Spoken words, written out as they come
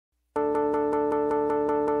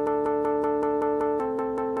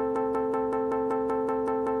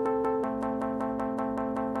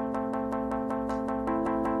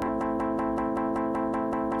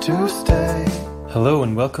to stay. Hello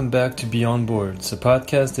and welcome back to Beyond Boards, a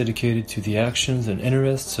podcast dedicated to the actions and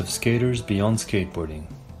interests of skaters beyond skateboarding.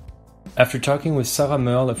 After talking with Sarah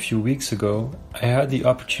Merle a few weeks ago, I had the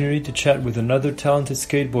opportunity to chat with another talented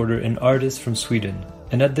skateboarder and artist from Sweden.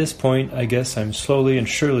 And at this point, I guess I'm slowly and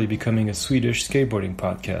surely becoming a Swedish skateboarding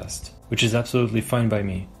podcast, which is absolutely fine by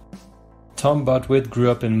me. Tom Botwid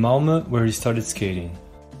grew up in Malmö, where he started skating.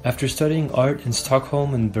 After studying art in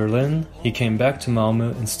Stockholm and Berlin, he came back to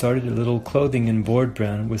Malmö and started a little clothing and board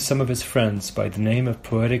brand with some of his friends by the name of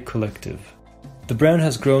Poetic Collective. The brand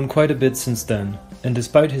has grown quite a bit since then, and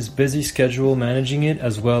despite his busy schedule managing it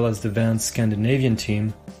as well as the band's Scandinavian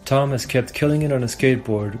team, Tom has kept killing it on a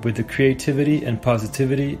skateboard with the creativity and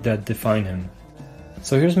positivity that define him.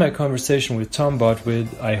 So here's my conversation with Tom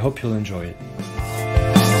Botwid. I hope you'll enjoy it.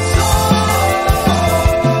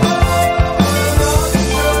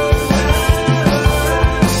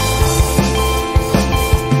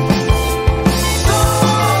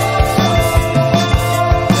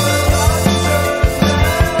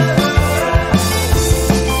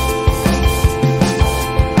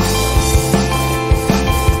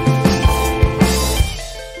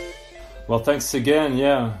 Well, thanks again.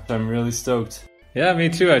 Yeah, I'm really stoked. Yeah, me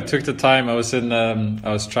too. I took the time. I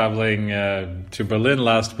was traveling to Berlin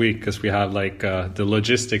last week because we have the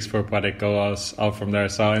logistics for Poetic go out from there.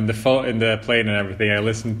 So in the plane and everything, I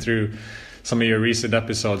listened through some of your recent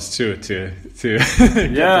episodes too to get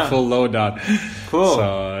the full lowdown. Cool.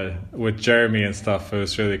 So with Jérémie and stuff, it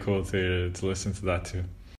was really cool to listen to that too.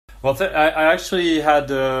 Well, I actually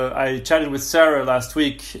I chatted with Sarah last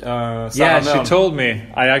week. She told me.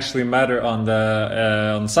 I actually met her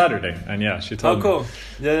on Saturday, and she told me. Oh, cool.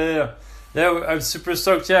 Yeah. I'm super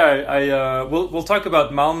stoked. Yeah, we'll talk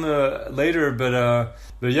about Malmö later,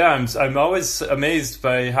 but yeah, I'm always amazed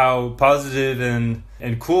by how positive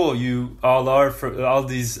and cool you all are for all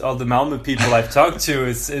the Malmö people I've talked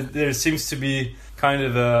to. There seems to be kind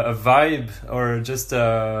of a vibe or just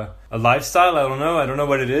a lifestyle. I don't know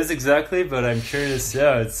what it is exactly, but I'm curious.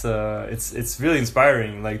 Yeah, it's really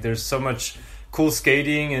inspiring. Like there's so much cool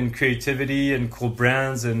skating and creativity and cool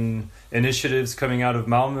brands and initiatives coming out of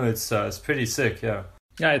Malmö. It's pretty sick. Yeah.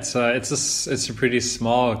 Yeah, it's a pretty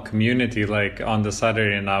small community. Like on the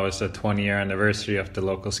Saturday now is the 20-year anniversary of the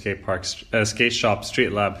local skate shop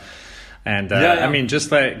Street Lab. And I mean,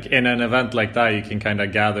 just like in an event like that, you can kind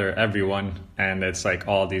of gather everyone, and it's like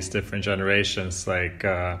all these different generations,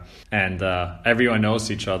 and everyone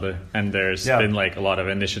knows each other. And there's been like a lot of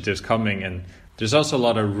initiatives coming, and there's also a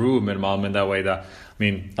lot of room in Malmö in that way. That I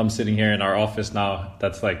mean, I'm sitting here in our office now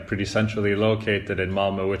that's like pretty centrally located in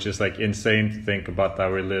Malmö, which is like insane to think about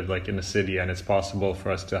that we live like in a city and it's possible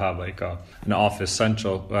for us to have like an office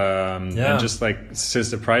central. And just like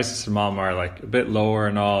since the prices in Malmö are like a bit lower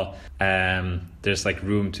and all, there's like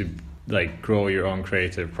room to like grow your own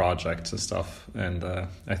creative projects and stuff. And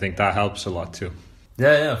I think that helps a lot too.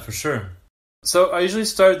 Yeah, for sure. So I usually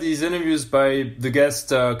start these interviews by the guest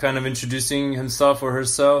kind of introducing himself or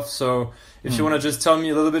herself. So if you want to just tell me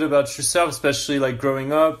a little bit about yourself, especially like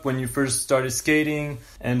growing up, when you first started skating,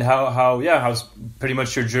 and how pretty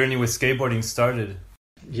much your journey with skateboarding started.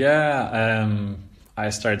 Yeah, I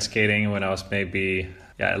started skating when I was maybe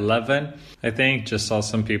 11, I think. Just saw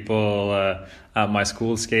some people at my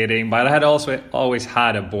school skating, but I had also always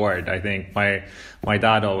had a board. I think my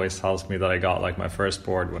dad always tells me that I got like my first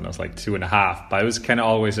board when I was like 2.5, but I was kind of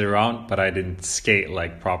always around, but I didn't skate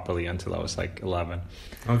like properly until I was like 11.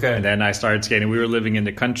 Okay. And then I started skating. We were living in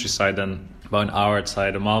the countryside and about an hour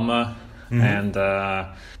outside of Malmö. And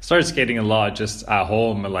started skating a lot just at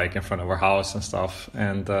home, like in front of our house and stuff,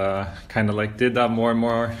 and kind of like did that more and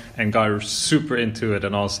more and got super into it,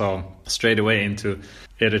 and also straight away into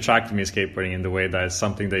it. Attracted me skateboarding in the way that it's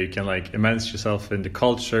something that you can like immerse yourself in the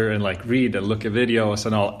culture and like read and look at videos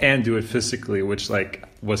and all, and do it physically, which like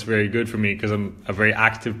was very good for me because I'm a very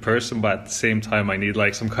active person, but at the same time I need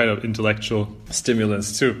like some kind of intellectual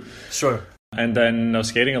stimulants too. Sure. And then I was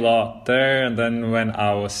skating a lot there. And then when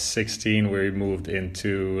I was 16, we moved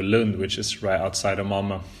into Lund, which is right outside of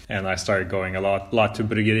Malmö. And I started going a lot to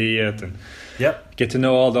Bryggeriet and get to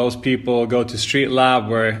know all those people, go to Street Lab,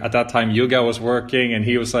 where at that time Yuga was working, and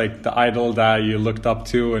he was like the idol that you looked up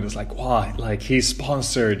to. And it's like, wow, like he's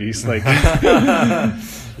sponsored. He's like, and,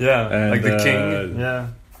 like the king. Yeah.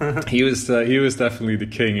 he was definitely the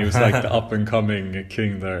king. He was like the up and coming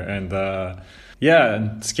king there. And,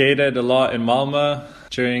 and skated a lot in Malmö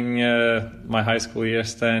during my high school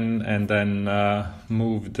years then, and then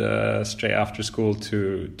moved straight after school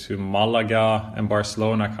to Malaga and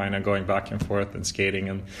Barcelona, kind of going back and forth and skating.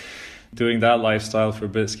 And doing that lifestyle for a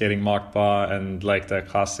bit, skating Markba and like the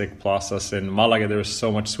classic plazas in Malaga. There was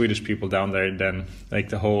so much Swedish people down there. Then like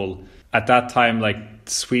the whole, at that time, like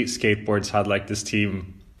Sweet Skateboards had like this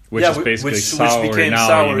team, which is basically sour now,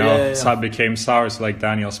 sour, you know, so it became sour. So like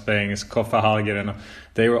Daniel Spang, Koffa Hallgren, and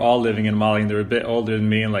they were all living in Malaga. They were a bit older than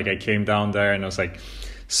me, and like I came down there and I was like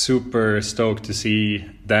super stoked to see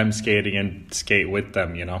them skating and skate with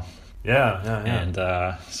them, you know. Yeah. And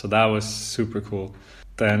so that was super cool.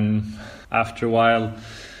 Then after a while, I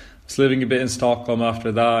was living a bit in Stockholm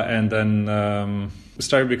after that, and then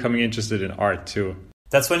started becoming interested in art too.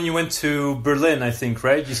 That's when you went to Berlin, I think,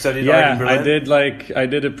 right? You studied art in Berlin? Yeah, I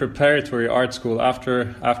did a preparatory art school.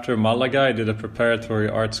 After Malaga, I did a preparatory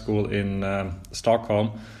art school in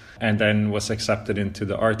Stockholm, and then was accepted into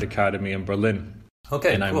the art academy in Berlin.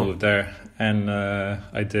 Okay, and cool. I moved there, and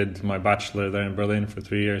I did my bachelor there in Berlin for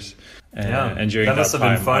 3 years. And during that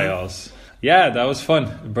time, that was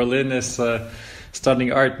fun. Berlin is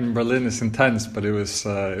studying art in Berlin is intense, but it was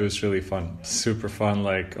really fun, super fun.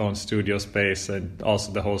 Like own studio space, and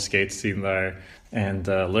also the whole skate scene there, and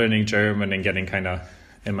learning German and getting kind of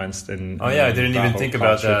immersed in. Oh yeah, I didn't even think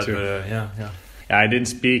about that. Yeah, I didn't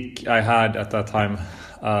speak. I had at that time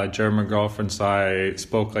a German girlfriend, so I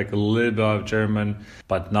spoke like a little bit of German,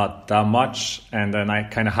 but not that much. And then I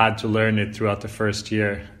kind of had to learn it throughout the first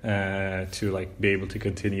year to like be able to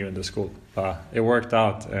continue in the school. But it worked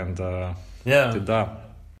out, and did that.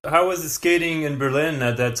 How was the skating in Berlin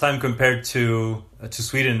at that time compared to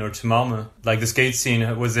Sweden or to Malmö? Like the skate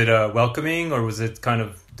scene, was it welcoming, or was it kind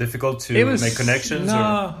of difficult to make connections?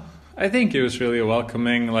 No, I think it was really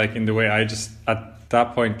welcoming. Like in the way I just at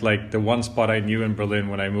that point, like the one spot I knew in Berlin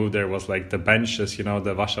when I moved there was like the benches, you know,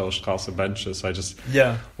 the Warschaustraße benches. I just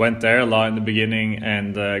went there a lot in the beginning,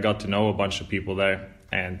 and got to know a bunch of people there.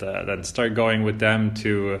 And then start going with them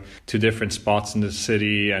to different spots in the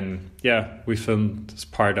city. And we filmed as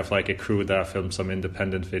part of like a crew that filmed some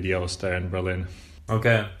independent videos there in Berlin.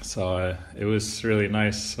 Okay. So it was really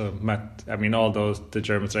nice. All the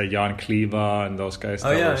Germans there, Jan Kliva and those guys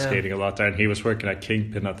that were skating a lot there. And he was working at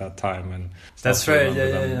Kingpin at that time. And that's right.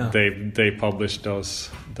 Yeah. They published those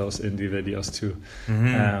indie videos too.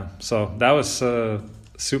 Mm-hmm. So that was a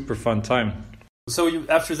super fun time. So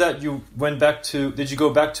after that, you went back to... Did you go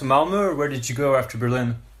back to Malmö, or where did you go after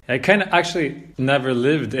Berlin? I kind of actually never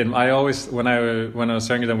lived in... I always... When I was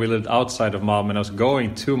younger, then we lived outside of Malmö, and I was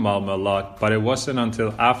going to Malmö a lot. But it wasn't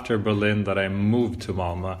until after Berlin that I moved to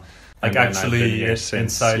Malmö. Like actually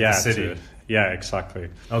inside the city? Yeah, exactly.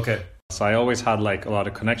 Okay. So I always had like a lot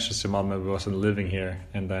of connections to Malmö, but wasn't living here.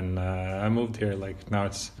 And then I moved here, like now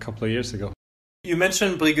it's a couple of years ago. You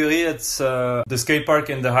mentioned Bryggeriet, it's the skate park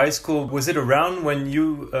in the high school. Was it around when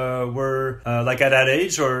you were like at that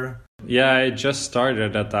age, or? Yeah, I just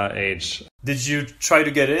started at that age. Did you try to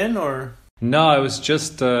get in, or? No, I was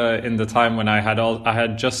just in the time when I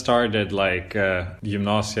had just started like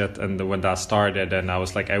gymnasiet, and when that started, and I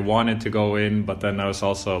was like, I wanted to go in, but then I was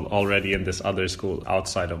also already in this other school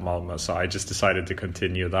outside of Malmö, so I just decided to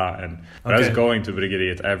continue that, and I was going to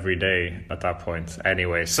Bryggeriet every day at that point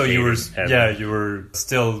anyway. So you were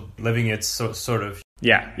still living it sort of.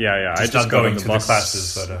 Yeah. I just going to bus. The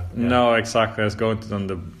classes, but no, exactly. I was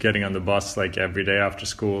getting on the bus like every day after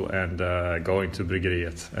school, and going to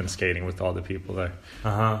Bryggeriet and skating with all the people there.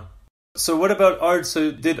 So what about art?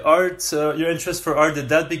 So did art, your interest for art, did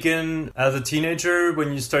that begin as a teenager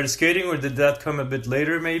when you started skating, or did that come a bit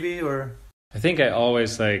later maybe, or? I think I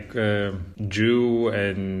always like drew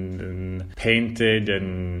and painted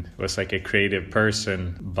and was like a creative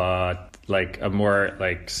person, but like a more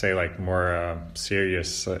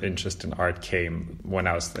serious interest in art came when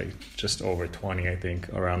I was like just over 20, I think,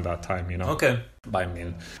 around that time, you know. Okay. I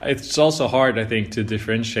mean, it's also hard, I think, to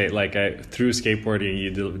differentiate. Like through skateboarding, you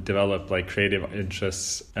develop like creative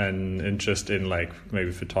interests and interest in like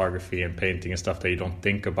maybe photography and painting and stuff that you don't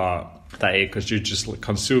think about that age, because you're just like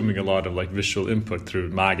consuming a lot of like visual input through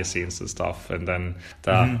magazines and stuff, and then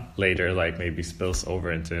that later like maybe spills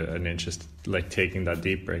over into an interest, like taking that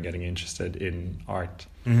deeper and getting interested in art.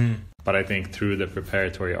 But I think through the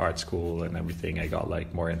preparatory art school and everything, I got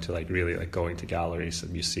like more into like really like going to galleries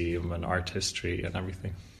and museum and art history and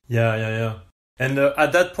everything. Yeah. And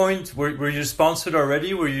at that point, were you sponsored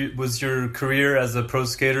already? Was your career as a pro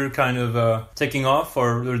skater kind of taking off,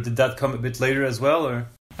 or did that come a bit later as well? Or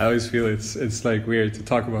I always feel it's like weird to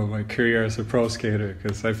talk about my career as a pro skater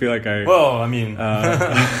because I feel like Well, I mean,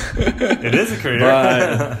 it is a career.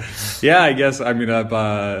 But, yeah, I guess I mean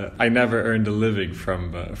I never earned a living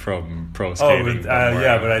from pro skating.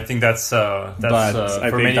 But I think that's I for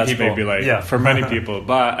think many that's people. maybe for many people.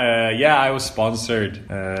 But I was sponsored,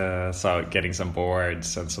 so getting some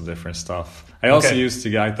boards and some different stuff. I also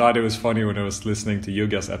I thought it was funny when I was listening to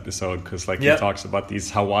Yuga's episode because he talks about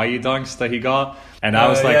these Hawaii dunks that he got, and I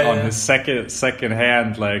was on his second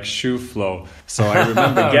hand shoe flow. So I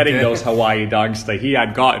remember getting those Hawaii dunks that he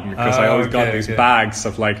had gotten because I always got these bags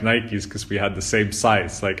of Nikes because we had the same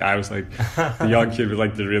size. I was the young kid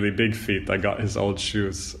with the really big feet that got his old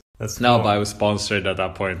shoes. That's no, cool. but I was sponsored at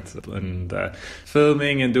that point and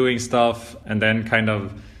filming and doing stuff, and then kind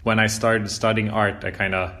of when I started studying art, I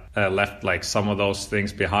kind of left some of those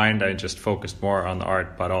things behind. I just focused more on the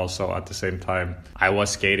art, but also at the same time, I was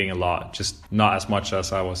skating a lot, just not as much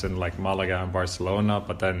as I was in Malaga and Barcelona.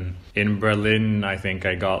 But then in Berlin, I think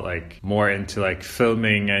I got more into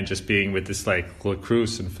filming and just being with this little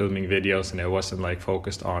crews and filming videos, and it wasn't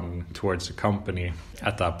focused on towards the company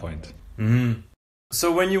at that point. Mm-hmm. So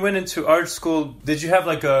when you went into art school, did you have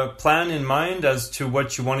a plan in mind as to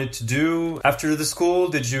what you wanted to do after the school?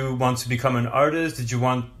 Did you want to become an artist? Did you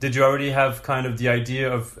already have kind of the idea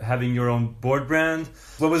of having your own board brand?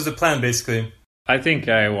 What was the plan basically? I think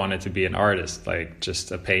I wanted to be an artist, just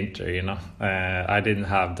a painter, I didn't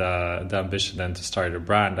have the ambition then to start a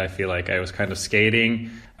brand. I feel like I was kind of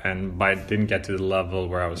skating, but I didn't get to the level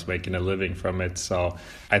where I was making a living from it. So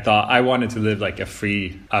I thought I wanted to live a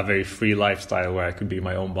very free lifestyle where I could be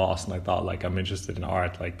my own boss. And I thought I'm interested in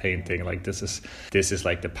art, painting, this is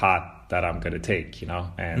the path that I'm going to take,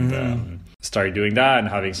 and started doing that and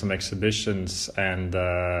having some exhibitions. And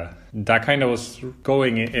that kind of was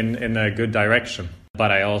going in a good direction. But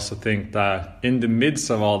I also think that in the midst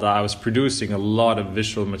of all that, I was producing a lot of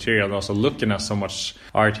visual material and also looking at so much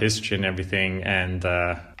art history and everything. And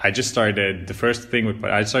I just started, the first thing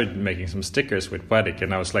I started making some stickers with Poetic.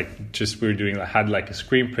 And I was had a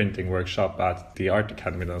screen printing workshop at the Art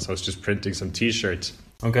Academy. So I was just printing some t-shirts.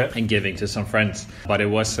 And giving to some friends. But it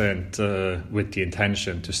wasn't with the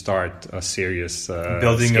intention to start a serious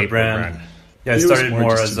building a brand. Yeah, it started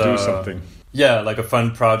more as do something. Yeah, a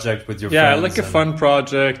fun project with your friends. Yeah, a fun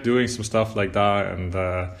project, doing some stuff like that. And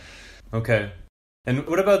okay. And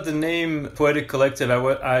what about the name Poetic Collective?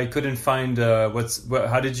 I couldn't find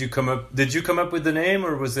how did you come up? Did you come up with the name,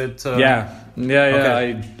 or was it? Okay.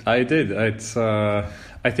 I did. It's.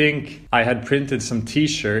 I think I had printed some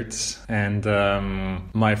T-shirts, and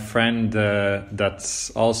my friend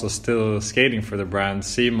that's also still skating for the brand,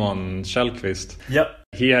 Simon Kjellqvist. Yep.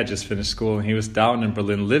 He had just finished school and he was down in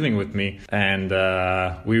Berlin living with me, and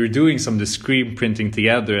we were doing some of the screen printing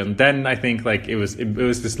together. And then I think it was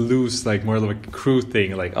this loose, more like a crew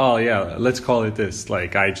thing, oh yeah, let's call it this.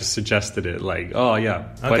 I just suggested it, oh yeah,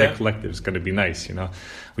 Poetic Collective is going to be nice,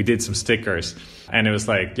 We did some stickers, and it was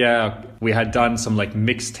we had done some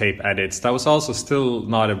mixtape edits. That was also still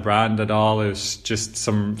not a brand at all. It was just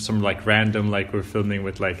some random, we're filming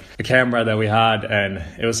with a camera that we had, and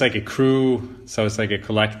it was a crew, so it's a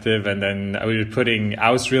collective. And then I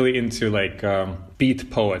was really into beat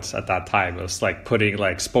poets at that time. It was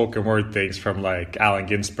putting spoken word things from Allen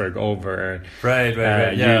Ginsberg over,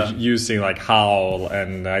 right, using Howl,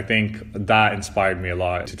 and I think that inspired me a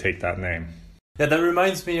lot to take that name. Yeah, that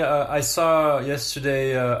reminds me, I saw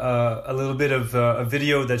yesterday a little bit of a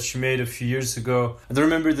video that you made a few years ago. I don't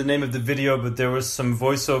remember the name of the video, but there was some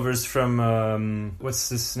voiceovers from, what's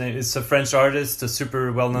this name? It's a French artist, a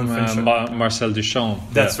super well-known French artist. Marcel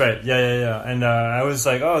Duchamp. That's right, yeah. And I was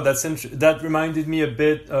that reminded me a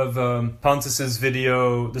bit of Pontus's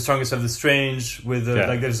video, The Strongest of the Strange, with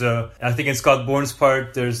there's I think in Scott Bourne's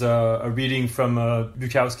part, there's a reading from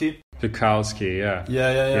Bukowski.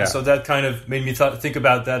 Yeah. So that kind of made me think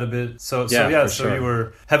about that a bit. So you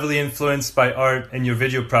were heavily influenced by art and your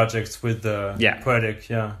video projects with Poetic.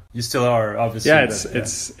 Yeah, you still are, obviously. Yeah, it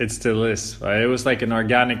still is. It was an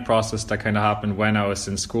organic process that kind of happened when I was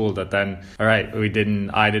in school. That then, I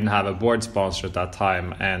didn't have a board sponsor at that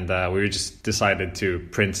time, and we just decided to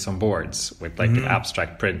print some boards with an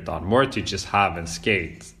abstract print on, more to just have and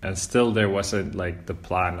skate. And still, there wasn't the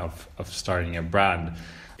plan of starting a brand.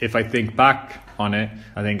 If I think back on it.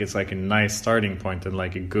 I think it's like a nice starting point and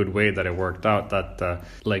like a good way that it worked out, that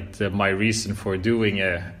my reason for doing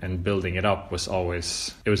it and building it up was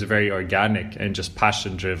always, it was very organic and just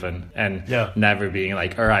passion driven, and never being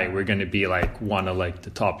like, all right, we're going to be like one of like the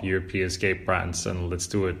top European skate brands and let's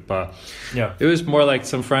do it. But it was more like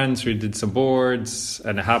some friends who did some boards,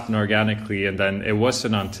 and it happened organically. And then it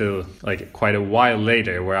wasn't until like quite a while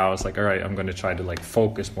later where I was like, all right, I'm going to try to like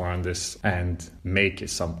focus more on this and make it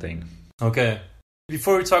something. Okay.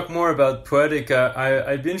 Before we talk more about Poetic,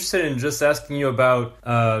 I'd be interested in just asking you about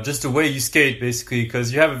just the way you skate, basically,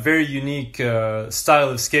 because you have a very unique style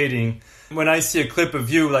of skating. When I see a clip of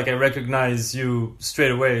you, like I recognize you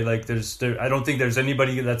straight away. Like I don't think there's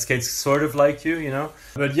anybody that skates sort of like you, you know.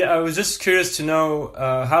 But yeah, I was just curious to know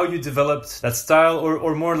how you developed that style,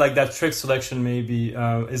 or more like that trick selection. Maybe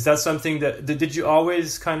is that something that did you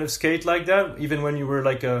always kind of skate like that, even when you were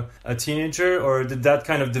like a teenager, or did that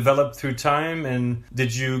kind of develop through time? And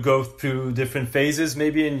did you go through different phases,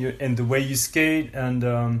 maybe in the way you skate? And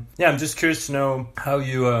I'm just curious to know how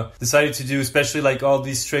you decided to do, especially like all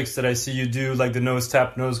these tricks that I see you do, like the nose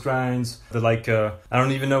tap, nose grinds, the like I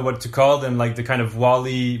don't even know what to call them, like the kind of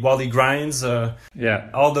wally grinds,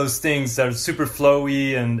 all those things that are super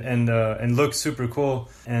flowy and look super cool.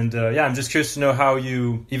 And I'm just curious to know how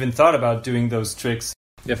you even thought about doing those tricks.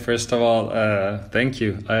 Yeah, first of all, thank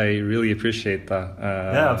you. I really appreciate that.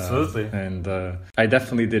 Absolutely. And I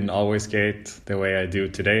definitely didn't always skate the way I do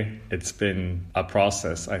today. It's been a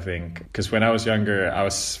process, I think. Because when I was younger, I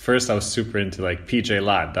was super into like PJ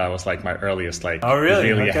Ladd. That was like my earliest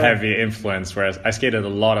really heavy influence, whereas I skated a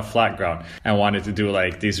lot of flat ground and wanted to do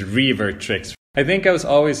like these revert tricks. I think I was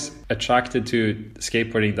always attracted to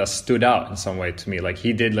skateboarding that stood out in some way to me. Like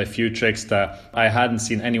he did like few tricks that I hadn't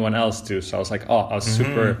seen anyone else do. So I was like, I was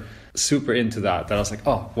super into that. That I was like,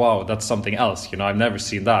 oh, wow, that's something else. You know, I've never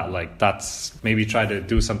seen that. Like that's, maybe try to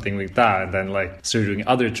do something like that. And then like start doing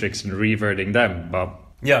other tricks and reverting them. But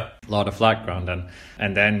a lot of flat ground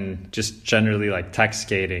and then just generally like tech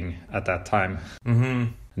skating at that time.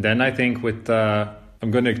 And then I think with I'm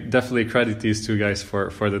going to definitely credit these two guys for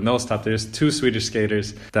the nose tap. There's two Swedish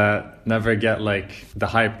skaters that never get like the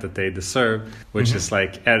hype that they deserve, which is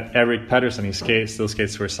like Eric Pedersen. He still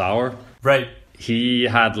skates for Sauer. Right. He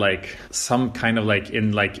had like some kind of like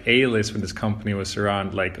in like A-list when this company was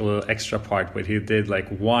around, like a little extra part, but he did like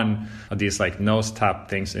one of these like nose tap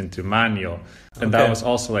things into manual. And that was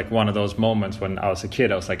also like one of those moments when I was a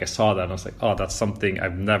kid. I saw that and I was like, oh, that's something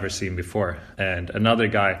I've never seen before. And another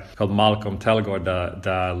guy called Malcolm Telgård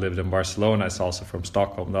that lived in Barcelona is also from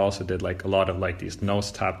Stockholm. They also did like a lot of like these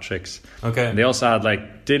nose tap tricks. Okay. And they also had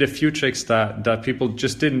like did a few tricks that people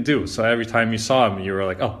just didn't do. So every time you saw them, you were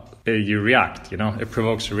like, oh, you react, you know, it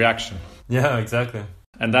provokes a reaction. Yeah, exactly.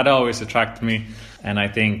 And that always attracted me. And I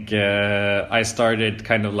think I started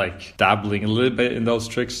kind of like dabbling a little bit in those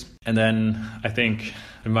tricks. And then I think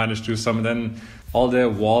I managed to do some. And then all the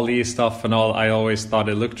Wally stuff and all, I always thought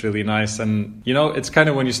it looked really nice. And, you know, it's kind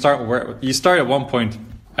of when you start at one point.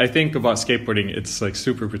 I think about skateboarding, it's like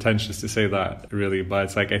super pretentious to say that really, but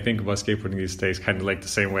it's like I think about skateboarding these days kind of like the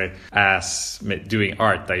same way as doing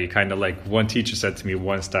art, that you kind of like, one teacher said to me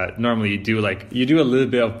once that normally you do a little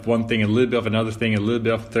bit of one thing, a little bit of another thing, a little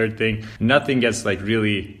bit of a third thing. Nothing gets like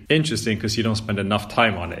really interesting because you don't spend enough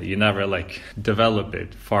time on it. You never like develop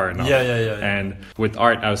it far enough. Yeah. And with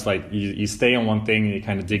art, I was like, you stay on one thing and you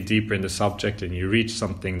kind of dig deeper in the subject and you reach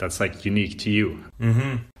something that's like unique to you.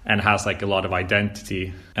 And has like a lot of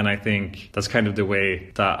identity. And I think that's kind of the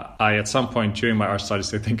way that I, at some point during my art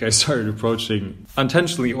studies, I think I started approaching,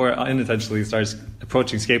 intentionally or unintentionally,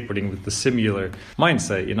 approaching skateboarding with the similar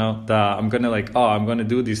mindset, you know, that I'm going to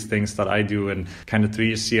do these things that I do and kind of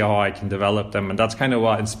see how I can develop them. And that's kind of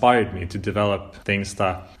what inspired me to develop things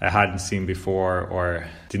that I hadn't seen before or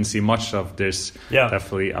didn't see much of. There's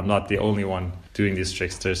definitely, I'm not the only one doing these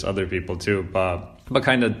tricks. There's other people too, but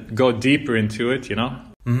kind of go deeper into it, you know?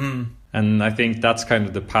 And I think that's kind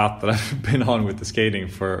of the path that I've been on with the skating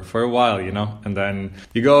for a while, you know. And then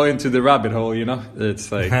you go into the rabbit hole, you know.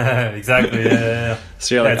 It's like exactly, yeah.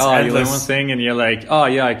 So you're like, you learn one thing, and you're like, oh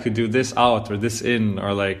yeah, I could do this out or this in,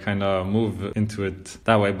 or like kind of move into it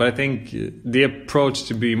that way. But I think the approach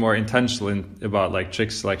to be more intentional about like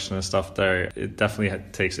trick selection and stuff there, it definitely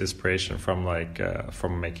takes inspiration from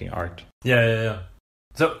from making art. Yeah.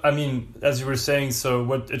 So, I mean, as you were saying, so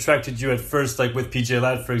what attracted you at first, like with PJ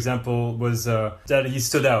Ladd, for example, was that he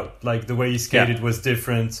stood out. Like the way he skated was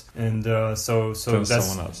different, and so that's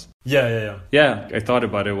someone else. Yeah, I thought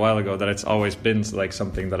about it a while ago that it's always been like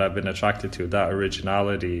something that I've been attracted to, that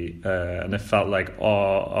originality, and it felt like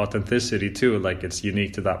authenticity too, like it's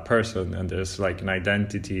unique to that person, and there's like an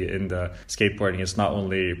identity in the skateboarding. It's not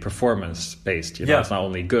only performance based, you know, it's not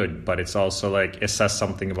only good, but it's also like it says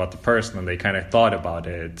something about the person, and they kind of thought about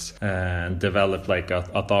it and developed like a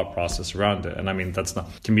thought process around it. And I mean, that's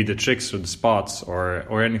not, can be the tricks or the spots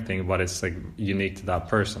or anything, but it's like unique to that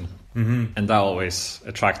person. And that always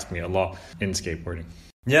attracts me a lot in skateboarding.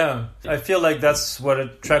 Yeah, I feel like that's what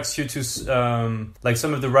attracts you to like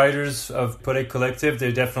some of the writers of Poetic Collective.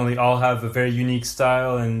 They definitely all have a very unique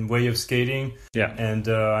style and way of skating. Yeah, and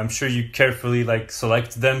I'm sure you carefully like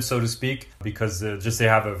select them, so to speak, because just they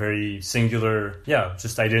have a very singular,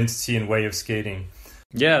 just identity and way of skating.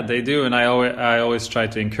 Yeah, they do, and I always try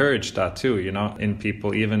to encourage that too, you know, in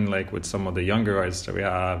people, even like with some of the younger artists that we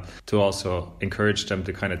have, to also encourage them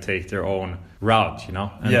to kind of take their own route, you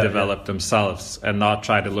know, and develop themselves, and not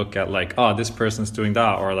try to look at like, oh, this person's doing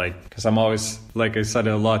that, or like, because I'm always, like I said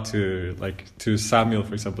it a lot to Samuel,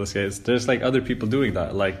 for example, there's like other people doing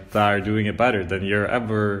that, like that are doing it better than you're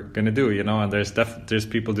ever gonna do, you know, and there's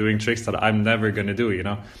people doing tricks that I'm never gonna do, you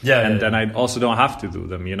know, then I also don't have to do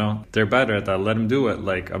them, you know, they're better at that, let them do it.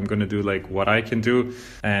 Like I'm gonna do like what I can do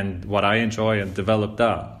and what I enjoy and develop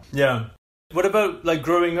that. Yeah. What about like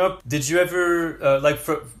growing up? Did you ever like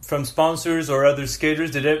from sponsors or other skaters?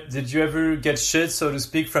 Did you ever get shit, so to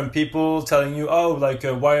speak, from people telling you, oh, like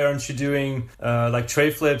why aren't you doing like tray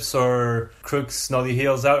flips or crooks, nollie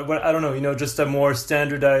heels out? I don't know, you know, just a more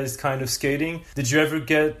standardized kind of skating. Did you ever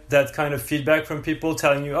get that kind of feedback from people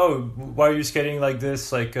telling you, oh, why are you skating like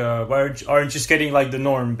this? Like why aren't you skating like the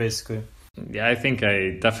norm, basically? Yeah, I think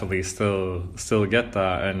I definitely still get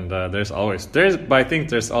that, and but I think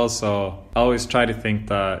there's also, I always try to think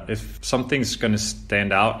that if something's going to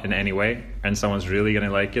stand out in any way and someone's really going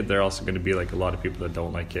to like it, there are also going to be like a lot of people that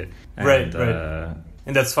don't like it. And, right.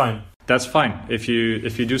 And that's fine. That's fine. If you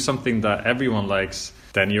do something that everyone likes,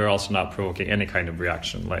 then you're also not provoking any kind of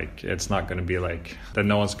reaction. Like it's not going to be like that.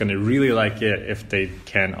 No one's going to really like it if they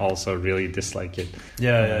can also really dislike it.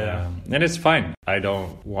 Yeah. And it's fine. I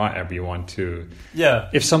don't want everyone to. Yeah.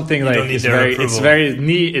 If something like it's very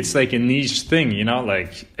neat, it's like a niche thing, you know.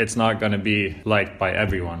 Like it's not going to be liked by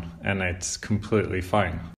everyone, and it's completely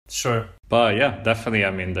fine. Sure. But yeah, definitely.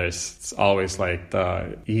 I mean, there's always like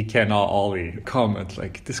he cannot ollie comment,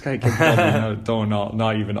 like this guy can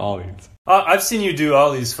not even ollie. I've seen you do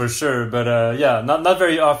ollies for sure, but not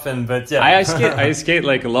very often. But yeah, I skate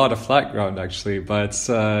like a lot of flat ground actually, but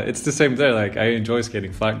it's the same there. Like I enjoy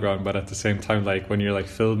skating flat ground, but at the same time, like when you're like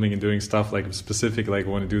filming and doing stuff like specific, like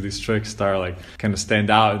want to do these tricks that are like kind of stand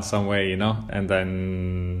out in some way, you know, and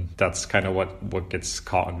then that's kind of what gets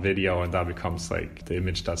caught on video, and that becomes like the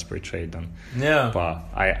image that's portrayed. Then but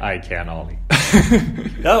I can ollie.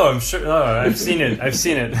 No, I'm sure. Oh, I've seen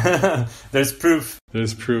it. There's proof.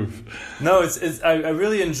 No, I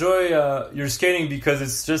really enjoy your skating, because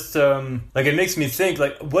it's just like it makes me think,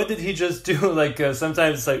 like, what did he just do? Like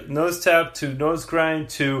sometimes it's like nose tap to nose grind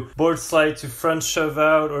to board slide to front shove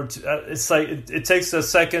out, or it's like it takes a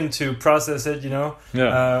second to process it, you know.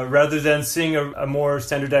 Rather than seeing a more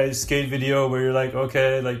standardized skate video where you're like,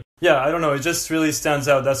 okay, like. Yeah, I don't know. It just really stands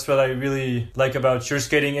out. That's what I really like about your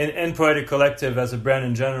skating and Poetic Collective as a brand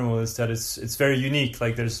in general, is that it's very unique.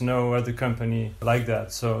 Like there's no other company like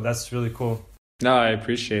that. So that's really cool. No, I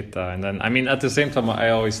appreciate that. And then, I mean, at the same time, I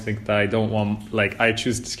always think that I don't want, like, I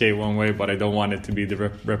choose to skate one way, but I don't want it to be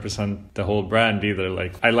represent the whole brand either.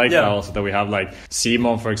 Like, I like that also, that we have, like,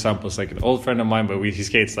 Simon, for example, is like an old friend of mine, but he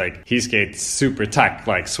skates super tech,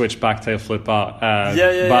 like switch back tail flip out.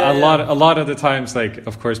 But a lot of the times, like,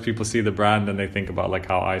 of course, people see the brand and they think about like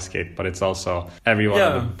how I skate, but it's also every one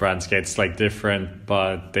of the brand skates like different,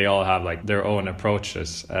 but they all have like their own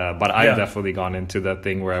approaches. But I've definitely gone into that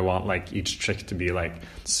thing where I want like each trick to be like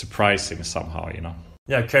surprising somehow, you know.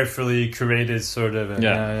 Yeah, carefully curated sort of.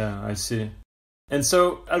 Yeah, I see. And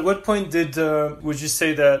so at what point would you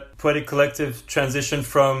say that Poetic Collective transitioned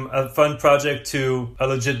from a fun project to a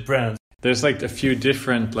legit brand? There's like a few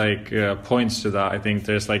different points to that. I think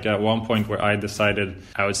there's like at one point where I decided,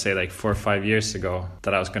 I would say like 4 or 5 years ago,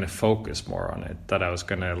 that I was going to focus more on it, that I was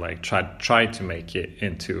going to like try to make it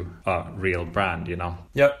into a real brand, you know.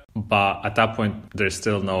 Yep. But at that point, there's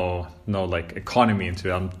still no like economy into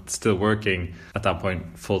it. I'm still working at that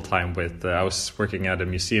point full time with. I was working at a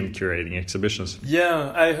museum curating exhibitions.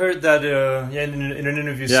 Yeah, I heard that. In an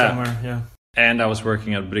interview somewhere. Yeah. And I was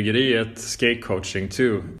working at Bryggeriet, skate coaching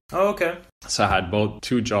too. Oh, okay. So I had both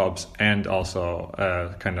 2 jobs and also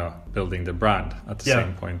kind of building the brand at the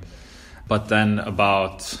same point. But then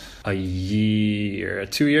about a year,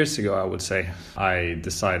 2 years ago, I would say, I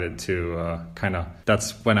decided to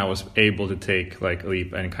that's when I was able to take like a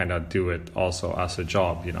leap and kind of do it also as a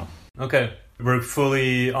job, you know. Okay. Work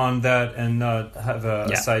fully on that and not have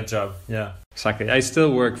a side job. Yeah. Exactly. I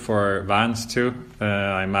still work for Vans too.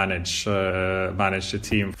 I manage the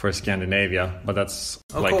team for Scandinavia, but that's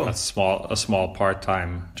cool. a small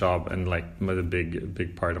part-time job, and like the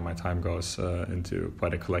big part of my time goes into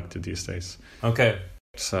Poetic Collective these days. Okay.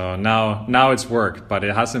 So now it's work, but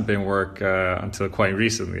it hasn't been work until quite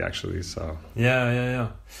recently, actually. So yeah.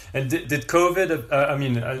 And did COVID? I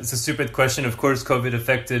mean, it's a stupid question. Of course, COVID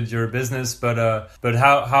affected your business, but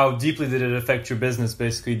how deeply did it affect your business?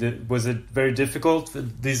 Basically, was it very difficult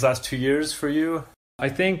these last 2 years for you? I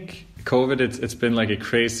think COVID, it's been like a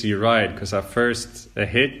crazy ride, because at first it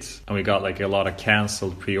hit and we got like a lot of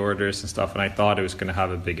canceled pre-orders and stuff, and I thought it was going to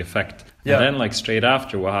have a big effect. Yeah. And then like straight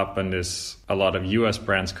after, what happened is a lot of US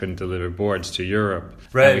brands couldn't deliver boards to Europe.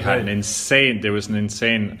 Right. And we had there was an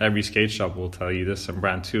insane, every skate shop will tell you this, and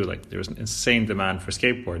brand too, like there was an insane demand for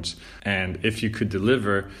skateboards. And if you could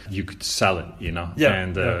deliver, you could sell it, you know. Yeah.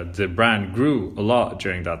 And the brand grew a lot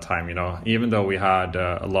during that time, you know. Even though we had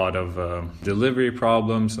a lot of delivery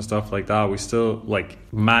problems and stuff like that, we still like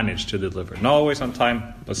managed to deliver. Not always on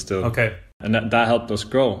time, but still. Okay. And that helped us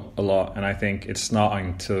grow a lot. And I think it's not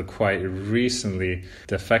until quite recently,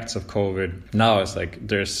 the effects of COVID. Now it's like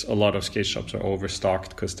there's a lot of skate shops are overstocked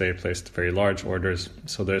because they placed very large orders.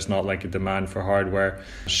 So there's not like a demand for hardware.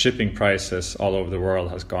 Shipping prices all over the world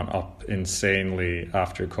has gone up insanely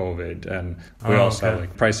after COVID. And we also have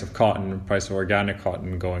like price of cotton, price of organic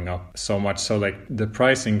cotton going up so much. So like the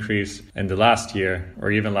price increase in the last year or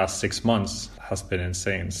even last 6 months has been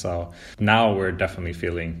insane. So now we're definitely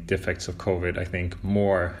feeling the effects of COVID, I think,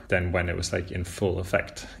 more than when it was like in full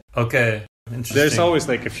effect. Okay. Interesting. There's always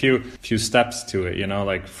like a few steps to it, you know,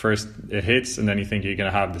 like first it hits and then you think you're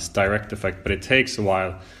going to have this direct effect, but it takes a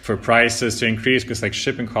while for prices to increase because like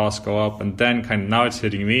shipping costs go up, and then kind of now it's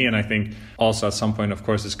hitting me. And I think also at some point, of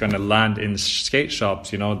course, it's going to land in skate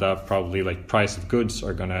shops, you know, that probably like price of goods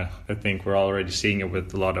are going to, I think we're already seeing it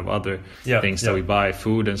with a lot of other things that we buy,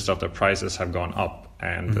 food and stuff, that prices have gone up.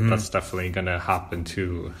 And that's definitely going to happen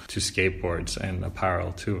to skateboards and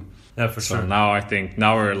apparel too. Yeah, for sure. So now I think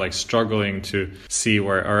we're like struggling to see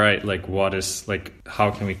where, all right, like what is like, how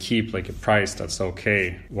can we keep like a price that's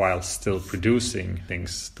okay while still producing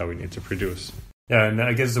things that we need to produce? Yeah, and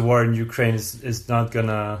I guess the war in Ukraine is not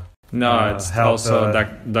gonna. No, it's help, also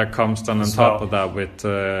that comes down on top of that with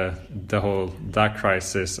that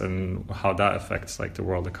crisis and how that affects like the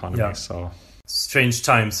world economy. Yeah. So strange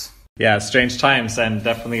times. Yeah, strange times, and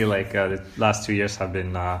definitely like the last 2 years have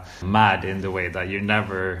been mad in the way that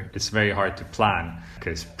it's very hard to plan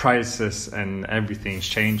because prices and everything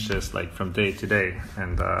changes like from day to day,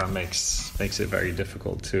 and makes it very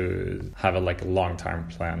difficult to have a long-term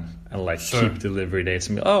plan and like keep delivery dates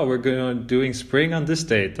and be, we're doing spring on this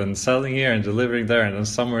date and selling here and delivering there and then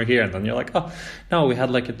somewhere here, and then you're like, oh no, we had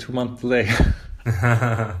like a 2-month delay.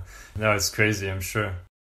 No, it's crazy, I'm sure.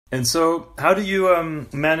 And so how do you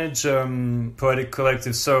manage Poetic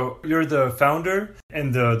Collective? So you're the founder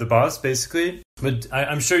and the boss, basically. But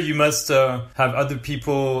I'm sure you must have other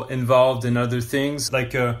people involved in other things.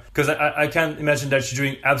 Like, because I can't imagine that you're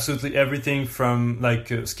doing absolutely everything from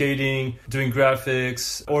like skating, doing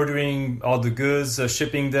graphics, ordering all the goods,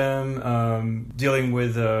 shipping them, dealing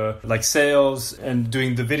with like sales and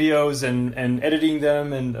doing the videos and editing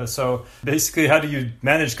them. And so basically, how do you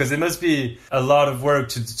manage? Because it must be a lot of work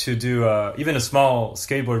to do, even a small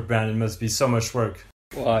skateboard brand. It must be so much work.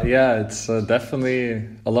 Well, yeah, it's definitely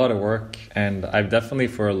a lot of work, and I've definitely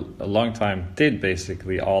for a long time did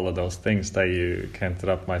basically all of those things that you counted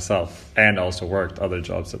up myself, and also worked other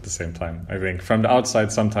jobs at the same time. I think from the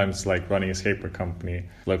outside, sometimes like running a skateboard company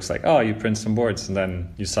looks like, oh, you print some boards and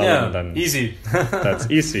then you sell them, and then easy.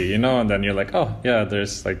 That's easy, you know, and then you're like, oh yeah,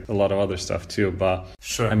 there's like a lot of other stuff too. But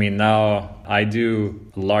sure, I mean, now I do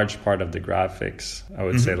a large part of the graphics. I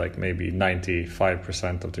would say like maybe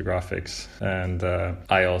 95% of the graphics, and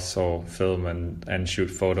I also film and shoot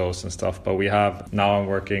photos and stuff. But I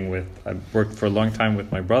worked for a long time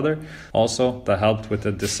with my brother also, that helped with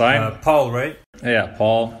the design. Paul, right? Yeah,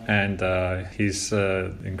 Paul, and he's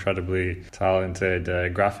incredibly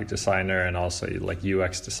talented graphic designer and also like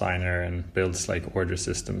UX designer, and builds like order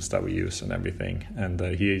systems that we use and everything. And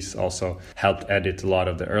he's also helped edit a lot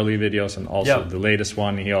of the early videos, and also the latest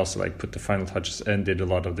one. He also like put the final touches and did a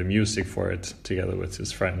lot of the music for it together with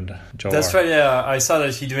his friend Joe. That's right. Yeah, I saw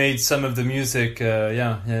that he made some of the music.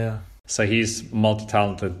 Yeah. So he's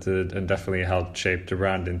multi-talented and definitely helped shape the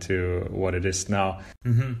brand into what it is now.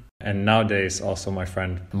 And nowadays, also my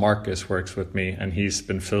friend Marcus works with me, and he's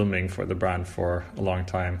been filming for the brand for a long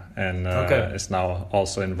time, and is now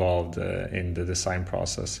also involved in the design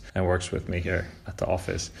process and works with me here at the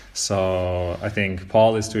office. So I think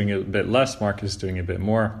Paul is doing a bit less, Marcus is doing a bit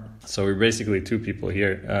more. So we're basically two people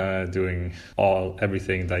here doing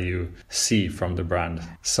everything that you see from the brand.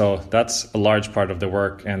 So that's a large part of the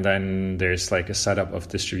work. And then there's like a setup of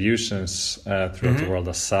distributions throughout the world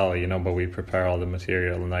that sell, but we prepare all the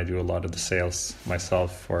material, and I do a lot of the sales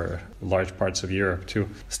myself for large parts of Europe too,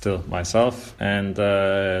 still myself. And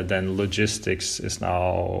then logistics is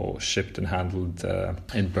now shipped and handled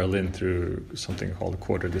in Berlin through something called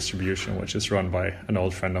Quarter Distribution, which is run by an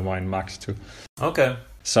old friend of mine, Max, too. Okay.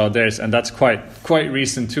 So and that's quite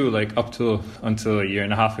recent too. Like until a year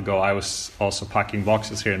and a half ago, I was also packing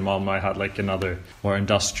boxes here in Malmö. I had like another more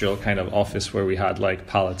industrial kind of office where we had like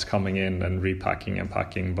pallets coming in and repacking and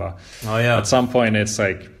packing. But at some point, it's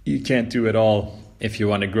like you can't do it all. If you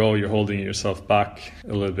want to grow, you're holding yourself back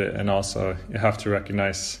a little bit, and also you have to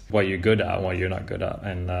recognize what you're good at and what you're not good at.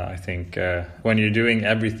 And I think when you're doing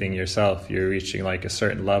everything yourself, you're reaching like a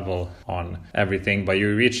certain level on everything, but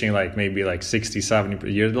you're reaching like maybe like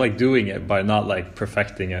 60-70%. You're like doing it but not like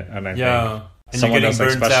perfecting it. And I think and someone that's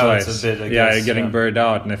like specialized. You're getting burned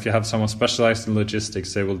out. And if you have someone specialized in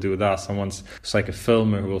logistics, they will do that. Someone's just like a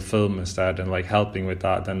filmer who will film instead and like helping with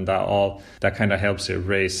that, then that kind of helps it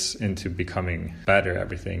race into becoming better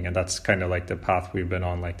everything. And that's kind of like the path we've been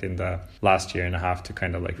on like in the last year and a half, to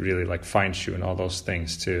kind of like really like fine tune all those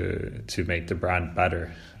things to make the brand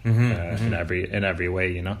better. In every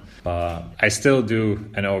way, but I still do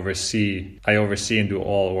and oversee and do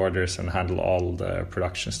all orders and handle all the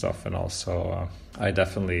production stuff, and also I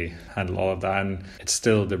definitely handle all of that. And it's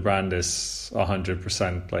still, the brand is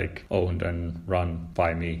 100% like owned and run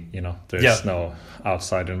by me. There's no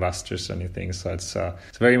outside investors or anything, so it's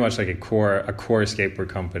very much like a core skateboard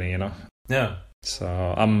company. So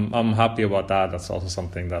I'm happy about that. That's also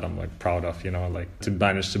something that I'm like proud of, like to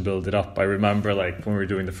manage to build it up. I remember like when we were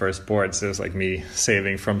doing the first boards, it was like me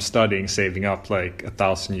saving up like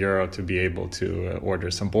 €1,000 to be able to order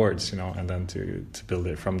some boards, and then to build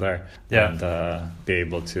it from there and be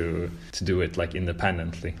able to do it like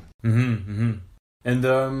independently. And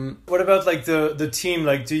what about like the team?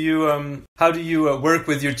 Like, do you how do you work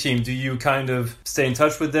with your team? Do you kind of stay in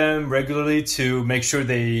touch with them regularly to make sure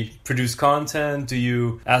they produce content? Do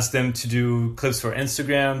you ask them to do clips for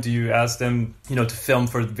Instagram? Do you ask them, to film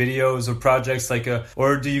for videos or projects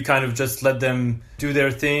or do you kind of just let them do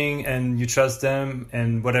their thing and you trust them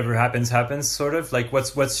and whatever happens sort of? Like,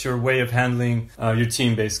 what's your way of handling your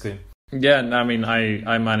team basically? Yeah, I mean,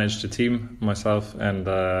 I manage the team myself, and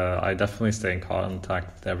I definitely stay in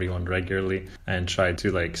contact with everyone regularly and try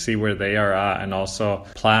to like see where they are at, and also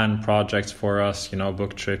plan projects for us,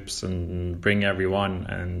 book trips and bring everyone.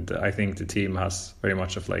 And I think the team has very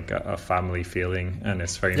much of like a family feeling, and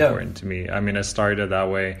it's very important to me. I mean, I started that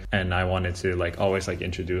way, and I wanted to like always like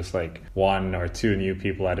introduce like 1 or 2 new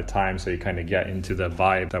people at a time, so you kind of get into the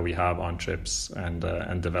vibe that we have on trips and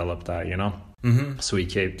develop that, So we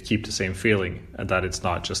keep the same feeling, and that it's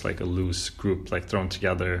not just like a loose group like thrown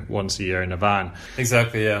together once a year in a van.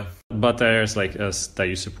 Exactly, yeah. But there's like us that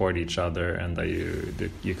you support each other and that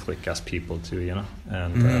you click as people too,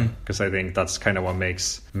 and because I think that's kind of what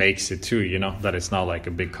makes it too, that it's not like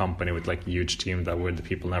a big company with like a huge team where the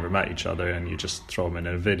people never met each other and you just throw them in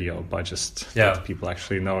a video, but just that the people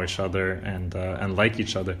actually know each other and like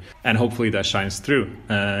each other, and hopefully that shines through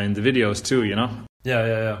in the videos too,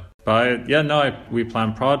 Yeah. But we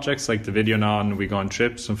plan projects like the video now, and we go on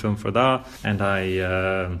trips and film for that. And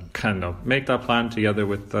I kind of make that plan together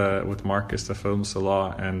with Marcus, that films a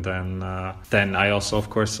lot. And then I also,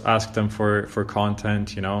 of course, ask them for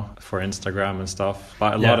content, for Instagram and stuff.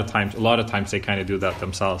 But a lot of times they kind of do that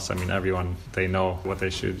themselves. I mean, everyone, they know what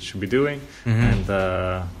they should be doing, and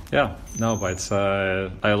but it's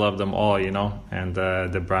I love them all, and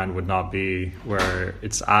the brand would not be where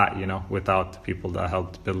it's at, without the people that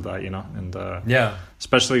helped build that, and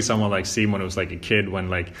especially someone like Simon, who was like a kid when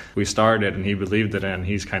like we started, and he believed it, and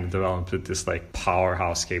he's kind of developed this like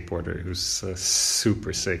powerhouse skateboarder who's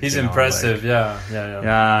super sick. He's impressive,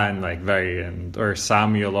 and like or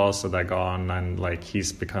Samuel also that gone, and like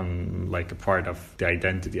he's become like a part of the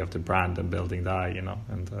identity of the brand and building that,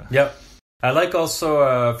 and I like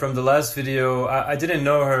also from the last video, I didn't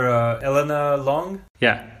know her, Elena Long.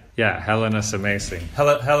 Yeah, Helena's amazing.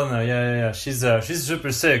 Helena, yeah. She's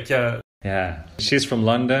super sick. Yeah, Yeah, she's from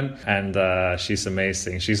London, and she's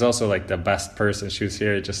amazing. She's also like the best person. She was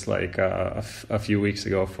here just like a few weeks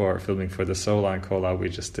ago for filming for the Solan collab we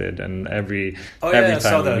just did, and every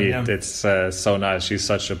time we meet, it's so nice. She's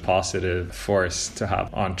such a positive force to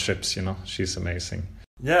have on trips. You know, she's amazing.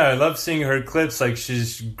 Yeah, I love seeing her clips. Like,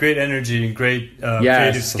 she's great energy and great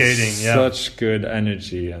creative skating. Yeah, such good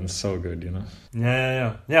energy and so good, you know.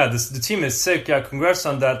 Yeah. The team is sick. Yeah, congrats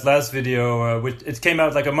on that last video. It came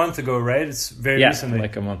out like a month ago, right? It's very recently.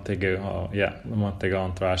 Like a month ago. A month ago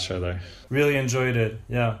on Thrasher there. Really enjoyed it.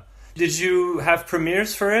 Yeah. Did you have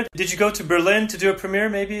premieres for it? Did you go to Berlin to do a premiere,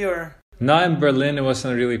 maybe, or? No, in Berlin it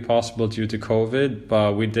wasn't really possible due to COVID,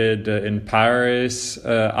 but we did in Paris.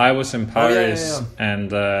 I was in Paris,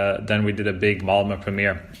 and then we did a big Malmö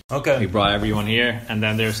premiere. Okay. We brought everyone here, and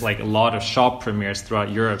then there's like a lot of shop premieres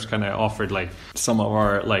throughout Europe. It's kind of offered like some of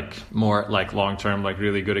our like more like long-term like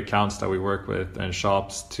really good accounts that we work with and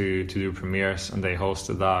shops to do premieres, and they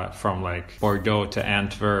hosted that from like Bordeaux to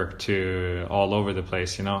Antwerp to all over the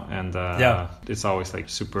place, you know. And it's always like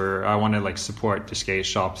super. I want to like support the skate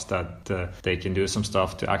shops that they can do some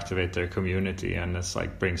stuff to activate their community, and it's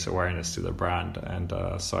like brings awareness to the brand. And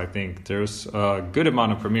so I think there's a good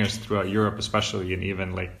amount of premieres throughout Europe, especially, and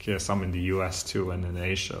even like some in the US too, and in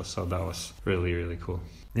Asia. So that was really, really cool.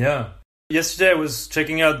 Yeah. Yesterday I was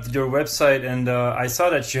checking out your website, and I saw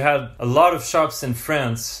that you had a lot of shops in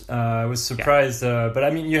France. I was surprised, but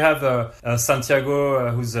I mean, you have Santiago,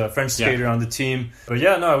 who's a French skater on the team. But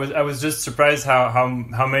yeah, no, I was just surprised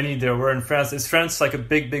how many there were in France. Is France like a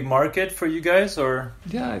big market for you guys, or?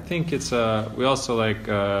 Yeah, I think it's we also like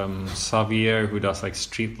Xavier, who does like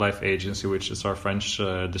Street Life Agency, which is our French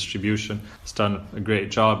distribution. Has done a great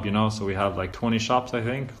job, you know. So we have like 20 shops, I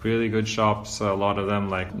think, really good shops. A lot of them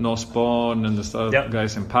like No Spawn and the stuff,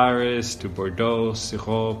 guys in Paris to Bordeaux,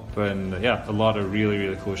 Sirope, and a lot of really,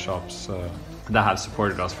 really cool shops that have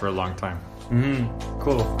supported us for a long time.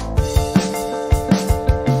 Cool.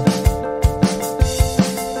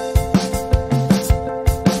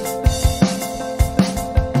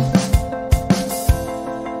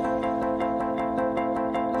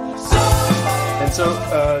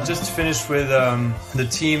 So just to finish with the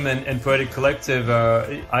team and Poetic Collective,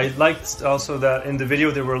 I liked also that in the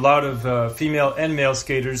video there were a lot of female and male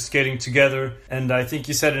skaters skating together, and I think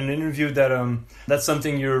you said in an interview that that's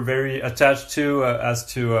something you're very attached to, as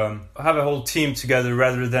to have a whole team together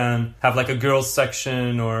rather than have like a girls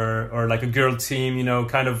section or like a girl team, you know,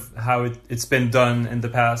 kind of how it's been done in the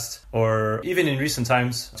past or even in recent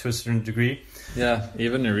times to a certain degree. Yeah,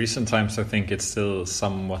 even in recent times, I think it's still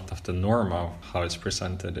somewhat of the norm of how it's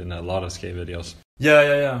presented in a lot of skate videos.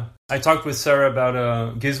 Yeah. I talked with Sarah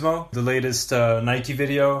about Gizmo, the latest Nike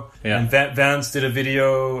video. Yeah. And Vans did a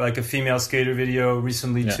video, like a female skater video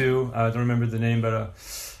recently too. I don't remember the name,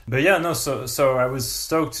 but yeah, no, so I was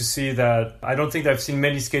stoked to see that. I don't think I've seen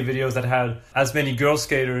many skate videos that had as many girl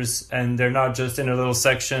skaters, and they're not just in a little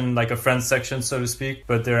section, like a friends section, so to speak,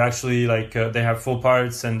 but they're actually like, they have full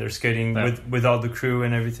parts and they're skating with all the crew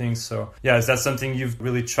and everything. So yeah, is that something you've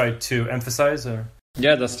really tried to emphasize, or?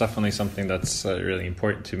 Yeah, that's definitely something that's really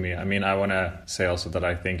important to me. I mean, I want to say also that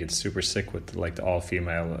I think it's super sick with like the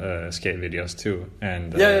all-female skate videos too,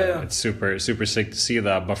 and it's super sick to see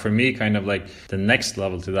that. But for me, kind of like the next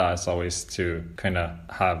level to that is always to kind of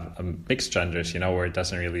have mixed genders, you know, where it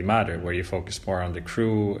doesn't really matter, where you focus more on the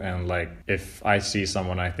crew, and like if I see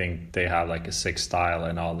someone I think they have like a sick style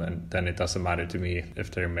and all, then it doesn't matter to me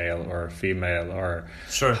if they're male or female or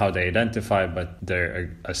how they identify, but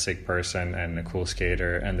they're a sick person and a cool skater,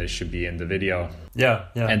 and they should be in the video. Yeah.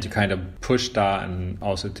 And to kind of push that, and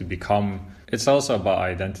also to become, it's also about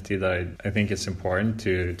identity that I think it's important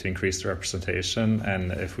to increase the representation.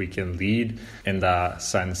 And if we can lead in that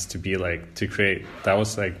sense, to be like, to create, that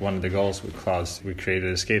was like one of the goals with Klaus. We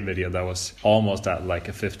created a skate video that was almost at like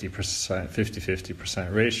a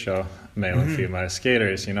 50% ratio, male and female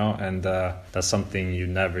skaters, you know, and that's something you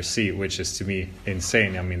never see, which is to me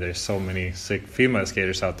insane. I mean, there's so many sick female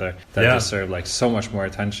skaters out there that deserve like so much more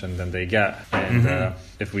attention than they get. And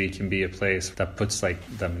if we can be a place that puts like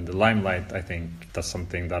them in the limelight, I think that's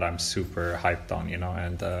something that I'm super hyped on, you know,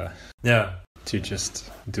 and to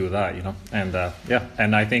just do that, you know, and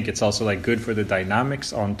and I think it's also like good for the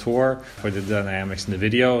dynamics on tour, for the dynamics in the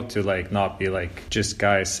video, to like not be like just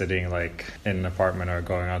guys sitting like in an apartment or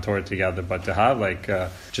going on tour together, but to have like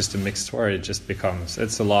just a mixed tour. It just becomes,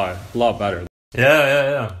 it's a lot better.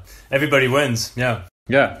 Yeah. Everybody wins. Yeah.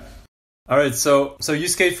 All right, so you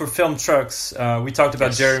skate for film trucks. We talked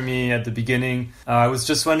about Jérémie at the beginning. I was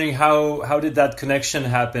just wondering how did that connection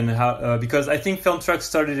happen? Because I think film trucks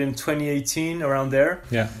started in 2018, around there.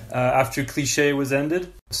 Yeah. After Cliché was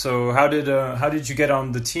ended. So how did you get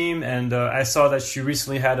on the team? And I saw that you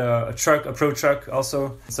recently had a pro truck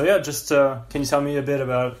also. So yeah, just can you tell me a bit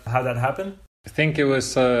about how that happened? I think it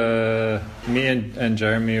was me and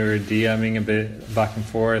Jérémie were DMing a bit back and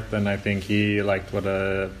forth, and I think he liked what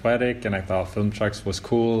a Poetic, and I thought film trucks was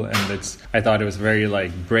cool, and I thought it was very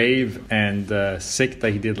like brave and sick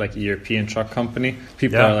that he did like a European truck company.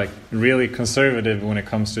 People are like really conservative when it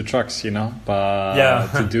comes to trucks, you know, but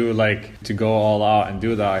to go all out and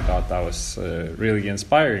do that, I thought that was really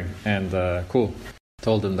inspiring and cool.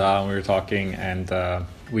 Told him that, and we were talking, and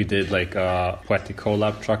we did like a Poetic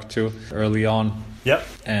Collab truck too early on. Yep.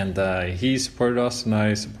 And he supported us and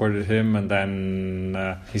I supported him, and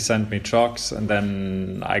then he sent me trucks, and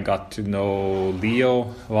then I got to know Leo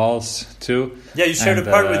Valls too. Yeah, you shared a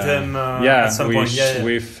part with him at some point.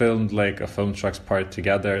 We filmed like a film trucks part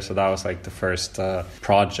together, so that was like the first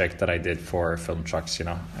project that I did for film trucks, you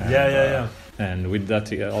know. And, and we did that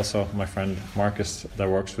together. Also, my friend Marcus that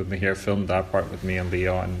works with me here filmed that part with me and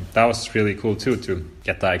Leo, and that was really cool too, to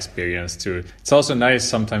get that experience too. It's also nice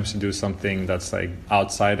sometimes to do something that's like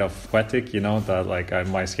outside of Poetic, you know, that like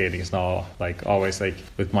my skating is now like always like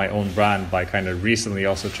with my own brand, but I kind of recently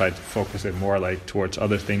also tried to focus it more like towards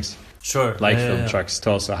other things. Sure. Like film trucks, to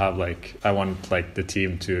also have like, I want like the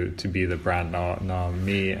team to be the brand, not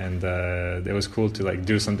me. And it was cool to like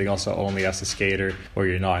do something also only as a skater, where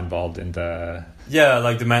you're not involved in the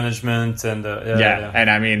like the management and and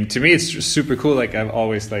I mean, to me it's super cool. Like I've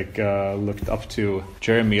always like looked up to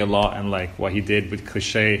Jérémie a lot, and like what he did with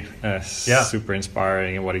Cliché, super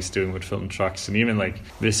inspiring, and what he's doing with film trucks, and even like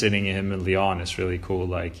visiting him in Lyon is really cool.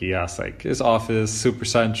 Like he has like his office super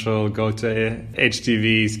central, go to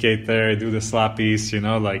HTV, skate there, do the slappies, you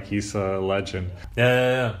know, like he's a legend.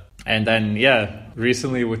 And then,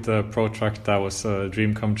 recently with the pro truck, that was a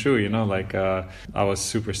dream come true, you know, like I was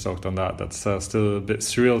super stoked on that. That's still a bit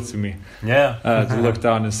surreal to me. To look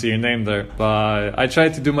down and see your name there. But I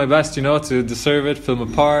tried to do my best, you know, to deserve it, film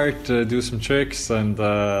a part, do some tricks, and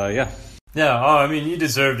I mean, you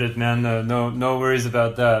deserved it, man. No worries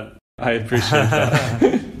about that. I appreciate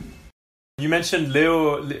that. You mentioned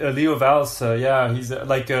Leo Valls. He's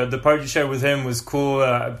like the part you shared with him was cool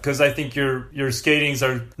because I think your skatings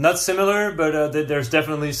are not similar, but there's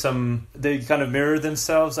definitely some. They kind of mirror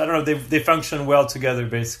themselves. I don't know. They function well together,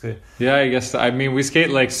 basically. Yeah, I guess. I mean, we skate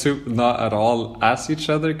like not at all as each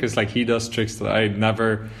other, because like he does tricks that I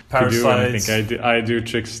never could do, and I think I do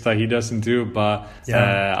tricks that he doesn't do. But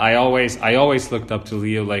I always looked up to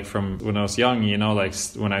Leo, like from when I was young. You know, like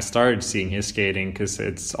when I started seeing his skating, because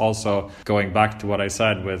it's also going back to what I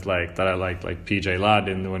said with like that I like PJ Ladd,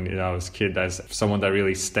 and when I was a kid, as someone that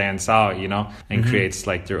really stands out, you know, and creates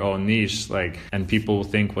like their own niche, like, and people will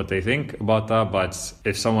think what they think about that. But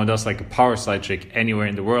if someone does like a power slide trick anywhere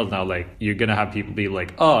in the world now, like you're gonna have people be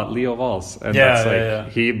like, oh, Leo Valls, and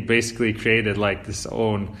he basically created like this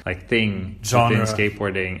own like thing within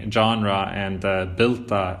skateboarding genre, and built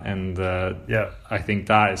that, and I think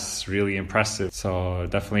that is really impressive. So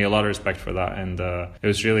definitely a lot of respect for that, and it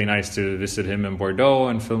was really nice to visit him in Bordeaux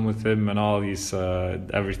and film with him, and all these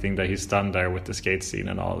everything that he's done there with the skate scene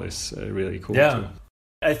and all is really cool too.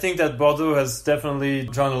 I think that Bordeaux has definitely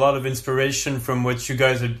drawn a lot of inspiration from what you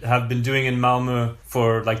guys have been doing in Malmö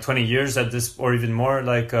for like 20 years at this, or even more.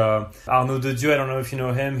 Like Arnaud de Dieu, I don't know if you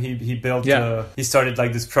know him. He built, he started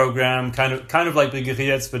like this program, kind of like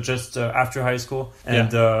Brigeriets, but just after high school.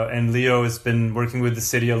 And Leo has been working with the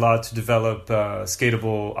city a lot to develop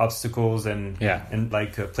skatable obstacles and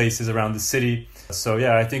like places around the city. So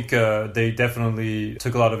I think they definitely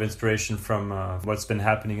took a lot of inspiration from what's been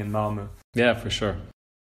happening in Malmö. Yeah, for sure.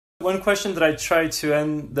 One question that I try to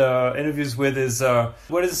end the interviews with is,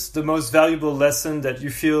 what is the most valuable lesson that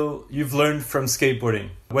you feel you've learned from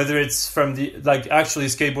skateboarding? Whether it's from actually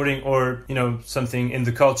skateboarding, or, you know, something in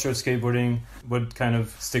the culture of skateboarding, what kind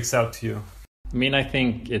of sticks out to you? I mean, I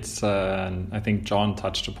think it's. I think John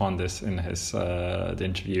touched upon this in his the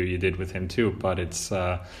interview you did with him too. But it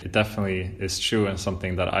definitely is true, and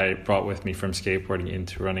something that I brought with me from skateboarding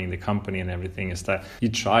into running the company and everything is that you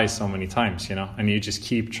try so many times, you know, and you just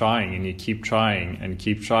keep trying and you keep trying and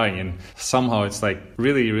keep trying, and somehow it's like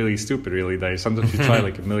really, really stupid. Really, that sometimes you try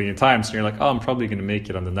like a million times and you're like, oh, I'm probably going to make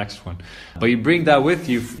it on the next one. But you bring that with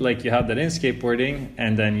you, like you have that in skateboarding,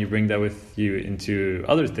 and then you bring that with you into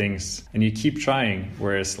other things and you keep trying.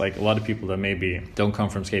 Whereas like a lot of people that maybe don't come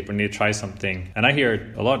from skateboarding, they try something. And I hear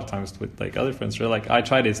it a lot of times with like other friends, they're like, I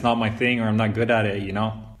tried it, it's not my thing, or I'm not good at it, you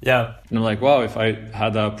know? Yeah. And I'm like, wow, if I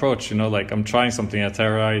had that approach, you know, like I'm trying something, I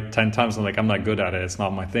try 10 times, I'm like, I'm not good at it, it's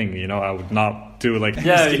not my thing, you know, I would not do like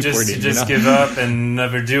skateboarding. You just give up and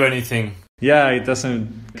never do anything. Yeah, it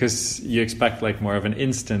doesn't, because you expect like more of an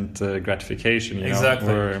instant gratification, you know, exactly.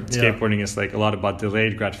 Where skateboarding is like a lot about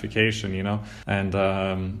delayed gratification, you know, and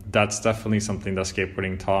that's definitely something that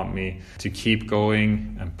skateboarding taught me, to keep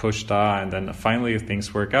going and push that, and then finally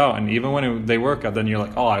things work out, and even when they work out, then you're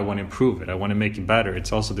like, oh, I want to improve it, I want to make it better.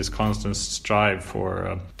 It's also this constant strive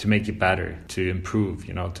for to make it better, to improve,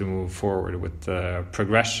 you know, to move forward with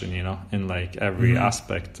progression, you know, in like every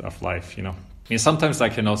aspect of life, you know. I mean, sometimes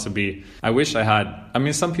that can also be, I wish I had, I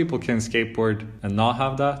mean, some people can skateboard and not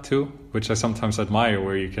have that too, which I sometimes admire,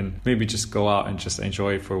 where you can maybe just go out and just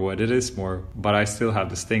enjoy it for what it is more. But I still have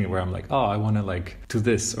this thing where I'm like, oh, I want to like do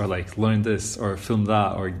this, or like learn this, or film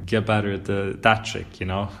that, or get better at that trick, you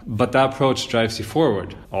know. But that approach drives you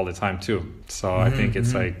forward all the time too. So I think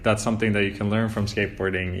it's like, that's something that you can learn from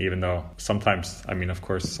skateboarding, even though sometimes, I mean, of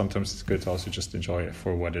course, sometimes it's good to also just enjoy it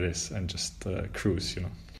for what it is and just cruise, you know.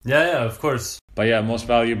 Yeah, of course. But yeah, most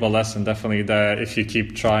valuable lesson definitely that if you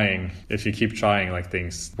keep trying, like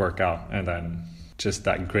things work out, and then just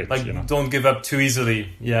that grit, like, you know. Don't give up too easily.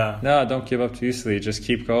 Yeah. No, don't give up too easily. Just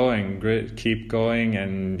keep going, keep going,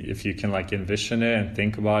 and if you can like envision it and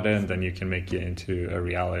think about it, and then you can make it into a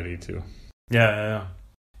reality too. Yeah.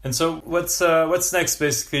 And so what's next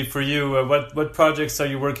basically for you? What projects are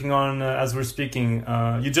you working on as we're speaking?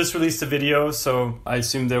 You just released a video, so I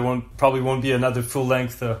assume there probably won't be another full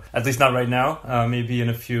length, at least not right now, maybe in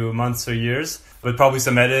a few months or years, but probably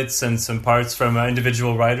some edits and some parts from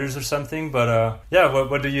individual writers or something. But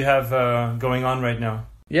what do you have going on right now?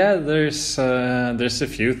 Yeah, there's a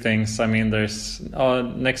few things. I mean, there's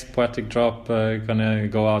next Poetic drop gonna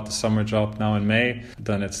go out, the summer drop now in May.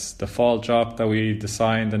 Then it's the fall drop that we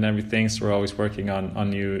designed and everything. So we're always working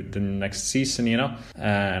on the next season, you know,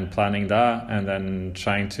 and planning that, and then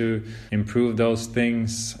trying to improve those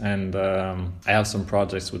things. And I have some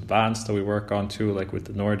projects with bands that we work on too, like with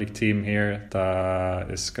the Nordic team here, that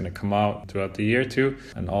is gonna come out throughout the year too.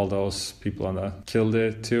 And all those people on that killed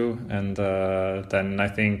it too. And then I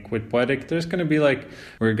think with Poetic, there's going to be like,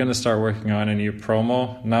 we're going to start working on a new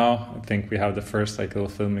promo now. I think we have the first like little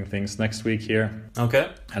filming things next week here. Okay.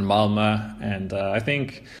 And Malmö. And I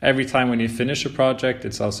think every time when you finish a project,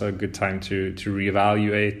 it's also a good time to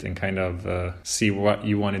reevaluate and kind of see what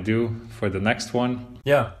you want to do for the next one.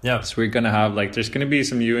 Yeah. So we're going to have like, there's going to be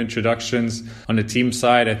some new introductions on the team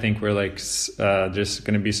side. I think we're like, there's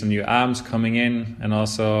going to be some new AMs coming in, and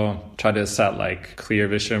also try to set like clear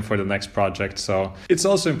vision for the next project. So it's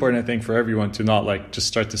also important, I think, for everyone to not like just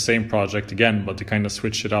start the same project again, but to kind of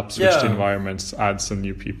switch it up, switch the environments, add some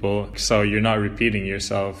new people. So you're not repeating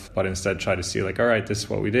yourself, but instead try to see like, all right, this is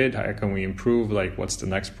what we did. How can we improve? Like, what's the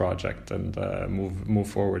next project? And move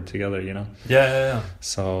forward together, you know? Yeah.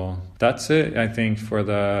 So that's it, I think, for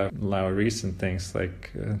the recent things,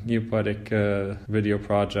 like new Poetic video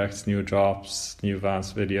projects, new drops, new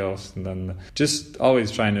Vans videos, and then just always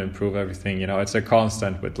trying to improve everything, you know. It's a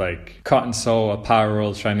constant with like cut and sew,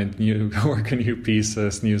 apparel, trying to work on new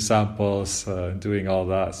pieces, new samples, doing all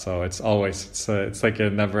that. So it's always, it's like a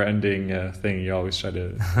never ending thing. You always try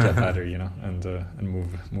to get better, you know, and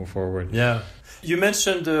move forward. Yeah. You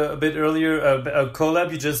mentioned a bit earlier a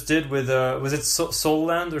collab you just did with, was it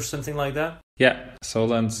Soulland or something like that? Yeah,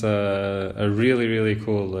 Soulland's a really, really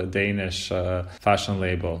cool Danish fashion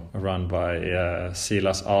label run by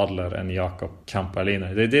Silas Adler and Jakob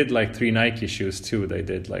Kamperliner. They did like 3 Nike shoes too. They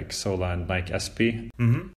did like Soulland, Nike SB.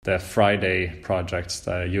 Mm-hmm. The Friday projects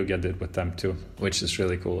that Yuga did with them too, which is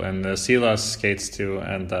really cool. And Silas skates too,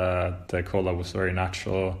 and the collab was very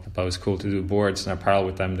natural. But it was cool to do boards and apparel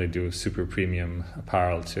with them. They do super premium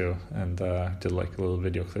apparel too, and did like a little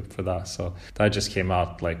video clip for that. So that just came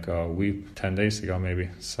out like a week, 10 days ago maybe.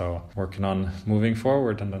 So working on moving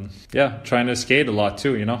forward, and then trying to skate a lot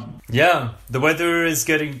too, you know. Yeah, the weather is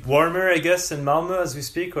getting warmer, I guess, in Malmö as we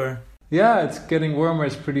speak, or yeah, it's getting warmer.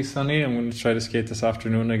 It's pretty sunny. I'm going to try to skate this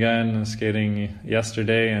afternoon again. Skating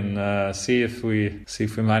yesterday, and see if we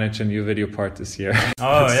manage a new video part this year.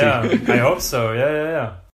 Oh yeah, I hope so.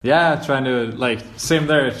 Yeah, trying to like, same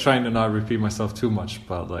there, trying to not repeat myself too much,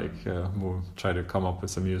 but like try to come up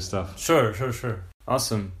with some new stuff. Sure.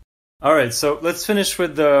 Awesome. All right, so let's finish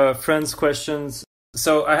with the friends' questions.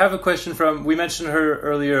 So I have a question we mentioned her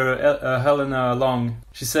earlier, Helena Long.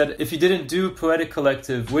 She said, if you didn't do Poetic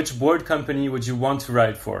Collective, which board company would you want to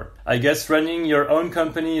write for? I guess running your own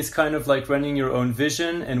company is kind of like running your own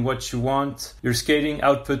vision and what you want your skating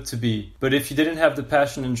output to be. But if you didn't have the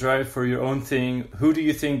passion and drive for your own thing, who do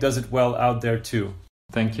you think does it well out there too?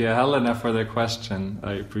 Thank you, Helena, for the question.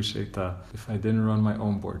 I appreciate that. If I didn't run my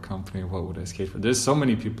own board company, what would I skate for? There's so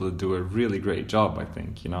many people that do a really great job, I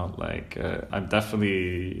think, I'm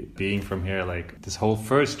definitely being from here, like this whole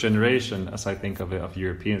first generation, as I think of it, of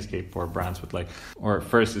European skateboard brands with or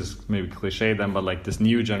first is maybe cliche then, but like this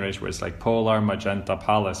new generation where it's like Polar, Magenta,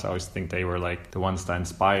 Palace. I always think they were like the ones that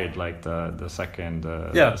inspired like the second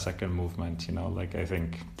movement, I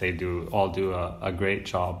think they all do a great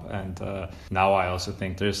job. And now I also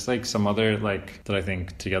think there's like some other that I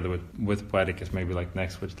think together with Poetic is maybe like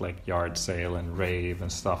next with like Yard Sale and Rave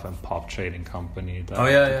and stuff and Pop Trading Company.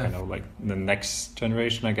 Kind of like the next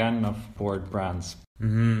generation again of board brands.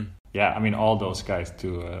 Mm-hmm. Yeah, I mean all those guys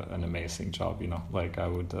do an amazing job. I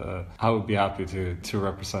would be happy to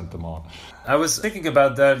represent them all. I was thinking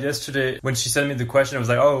about that yesterday when she sent me the question. I was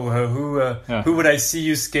like, who would I see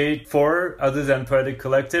you skate for other than Poetic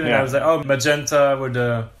Collective? And I was like, Magenta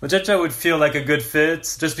would feel like a good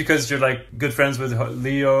fit just because you're like good friends with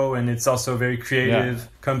Leo and it's also a very creative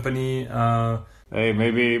company. Hey,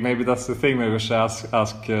 maybe that's the thing. Maybe we should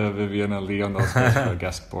ask Vivian and Leon those guys for a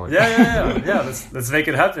guest board. Yeah. Let's make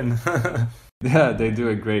it happen. Yeah, they do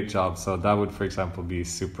a great job. So that would, for example, be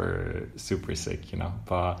super super sick,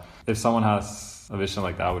 But if someone has a vision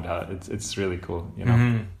like that, I would have. It's really cool,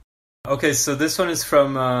 Mm-hmm. Okay, so this one is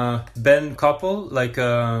from Ben Koppel, like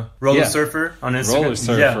a roller surfer on Instagram. Roller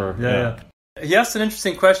surfer. Yeah. He asked an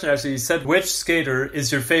interesting question. Actually, he said, "Which skater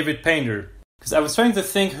is your favorite painter?" Because I was trying to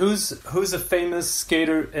think who's a famous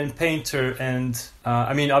skater and painter, and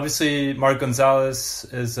obviously Mark Gonzalez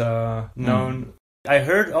is known. I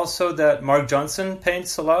heard also that Mark Johnson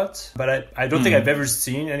paints a lot, but I don't think I've ever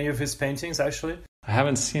seen any of his paintings actually. I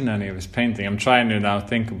haven't seen any of his painting. I'm trying to now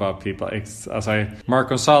think about people. Mark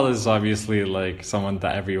Gonzalez is obviously like someone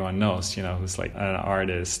that everyone knows, who's like an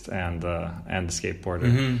artist and a skateboarder.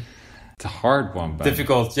 Mm-hmm. It's a hard one, but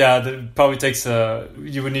difficult. Yeah, that probably takes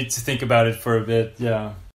you would need to think about it for a bit.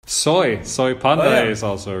 Yeah. Soy Panda is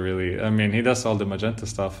also really. He does all the Magenta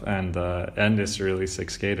stuff and is a really sick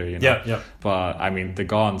skater. Yeah. But the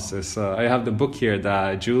Gons is. I have the book here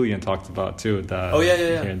that Julian talked about too.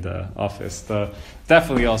 Here in the office.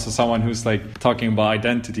 Definitely also someone who's like talking about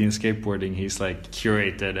identity in skateboarding. He's like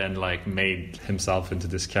curated and like made himself into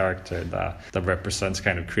this character that represents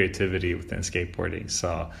kind of creativity within skateboarding.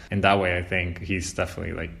 So in that way, I think he's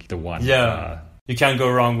definitely like the one. Yeah. You can't go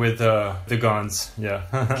wrong with the Gons. Yeah.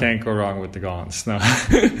 Can't go wrong with the Gons. No.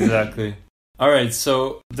 Exactly. All right.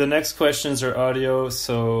 So the next questions are audio.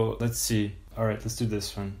 So let's see. All right. Let's do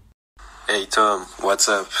this one. Hey, Tom. What's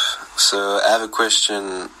up? So I have a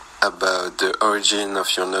question about the origin of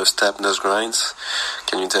your nose tap, nose grinds.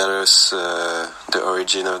 Can you tell us the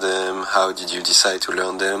origin of them? How did you decide to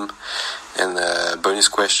learn them? And bonus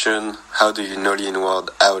question, how do you nollie inward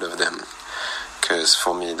out of them? Because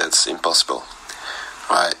for me, that's impossible.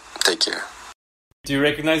 Alright, take care. Do you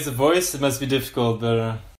recognize the voice? It must be difficult,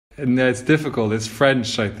 but... No, it's difficult. It's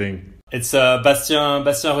French, I think. It's Bastien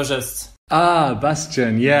Rogest. Ah,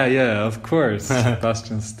 Bastien. Yeah, of course.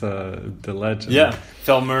 Bastien's the legend. Yeah,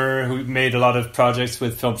 filmer who made a lot of projects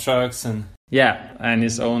with film trucks and... Yeah, and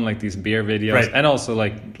his own like these beer videos. Right. And also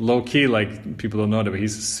like low-key, like people don't know that, but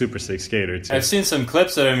he's a super sick skater too. I've seen some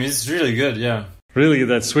clips of him. He's really good, yeah. Really,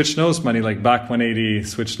 that switch nose man, like back 180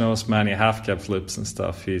 switch nose man, half cap flips and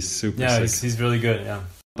stuff. He's super sick. Yeah, he's really good, yeah.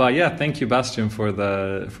 But yeah, thank you, Bastien, for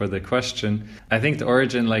the question. I think the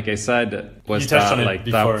origin, like I said, was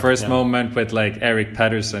that first moment with like Eric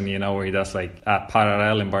Pedersen, where he does like at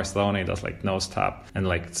Parallel in Barcelona, he does like nose tap and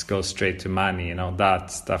like goes straight to Manny.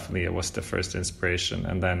 That's definitely was the first inspiration.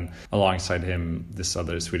 And then alongside him, this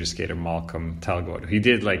other Swedish skater Malcolm Telgård. He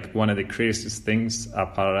did like one of the craziest things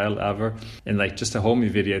at Parallel ever in like just a homie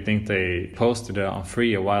video. I think they posted it on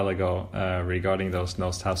Free a while ago regarding those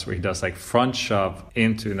nose taps where he does like front shove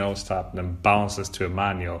into nose tap and then bounces to a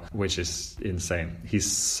manual, which is insane. He's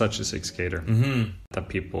such a sick skater that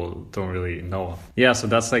people don't really know of. Yeah, so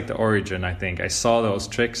that's like the origin. I think I saw those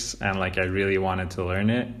tricks and like I really wanted to learn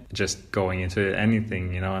it, just going into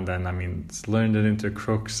anything, and then learned it into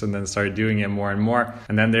crooks and then started doing it more and more.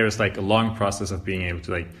 And then there's like a long process of being able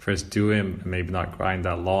to like first do him and maybe not grind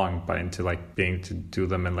that long, but into like being able to do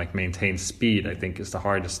them and like maintain speed. I think is the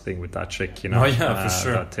hardest thing with that trick, Oh yeah, for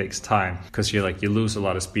sure. That takes time because you lose a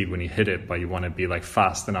lot of speed when you hit it, but you want to be like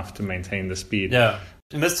fast enough to maintain the speed. Yeah.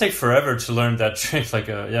 It must take forever to learn that trick. Like,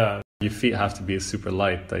 your feet have to be super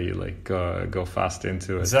light that you like go fast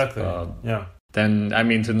into it. Exactly. Then, I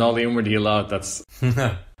mean, to nollie inward heel out, that's...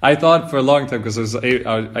 I thought for a long time, because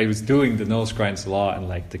I was doing the nose grinds a lot and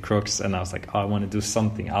like the crooks, and I was like, oh, I want to do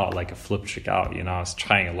something out, like a flip trick out, you know. I was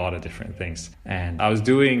trying a lot of different things, and I was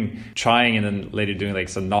trying and then later doing like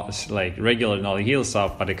some not like regular nollie heel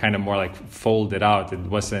stuff, but it kind of more like folded out. It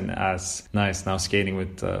wasn't as nice. Now skating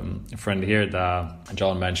with a friend here that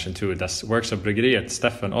John mentioned too, that works at Bryggeriet,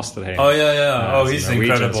 Stefan Osterheim. Oh yeah. He's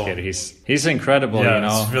incredible. Skater. He's incredible, you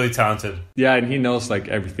know. He's really talented. Yeah, and he knows like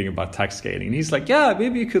everything about tech skating. And he's like, yeah,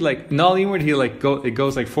 maybe you could like nollie inward heel, like it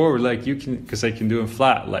goes like forward, like you can, because I can do it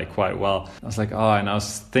flat like quite well. I was like, and I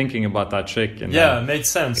was thinking about that trick, and it made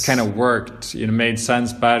sense. It kind of worked, made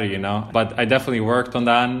sense better, you know. But I definitely worked on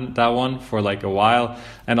that one for like a while,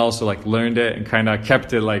 and also like learned it and kind of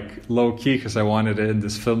kept it like low key, because I wanted it in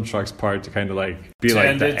this film trucks part to kind of like be to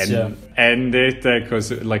like end it,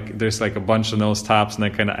 because like there's like a bunch of nose taps and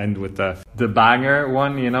then kind of end with the banger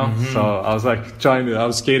one, you know. So I was like I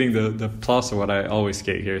was skating the plus, or what I always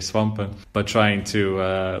skate here, Swampen, but trying to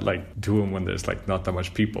like do them when there's like not that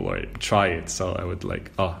much people, or try it. So I would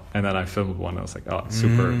like and then I filmed one. I was like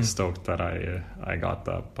super stoked that I got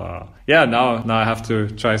that. But now I have to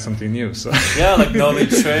try something new. So like nollie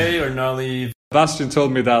tray or nollie. Bastian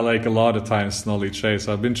told me that like a lot of times, nollie tray.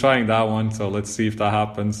 So I've been trying that one. So let's see if that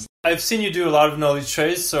happens. I've seen you do a lot of nollie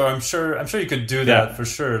trays, so I'm sure you could do that for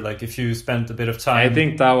sure. Like if you spent a bit of time. I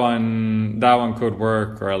think that one could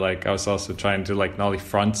work. Or like I was also trying to like nollie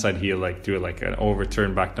frontside heel, like do like an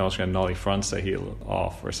overturn back nose and nollie frontside heel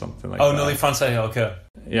off or something like that. Oh, nollie frontside heel, okay.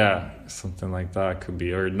 Yeah, something like that could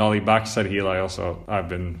be. Or nollie backside heel. I've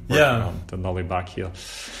been working on the nollie back heel.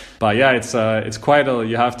 But it's quite a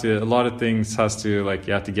lot of things has to like,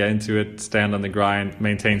 you have to get into it, stand on the grind,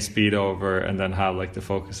 maintain speed over, and then have like the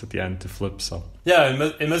focus at the end to flip. So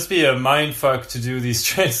it must be a mind fuck to do these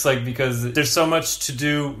tricks, like, because there's so much to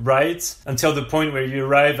do right until the point where you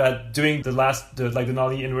arrive at doing the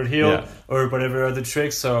nollie inward heel or whatever other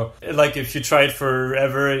tricks. So like if you try it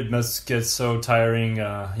forever, it must get so tiring.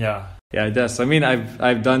 Yeah, it does. I mean,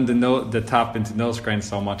 I've done the tap into nose grind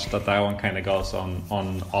so much that one kind of goes on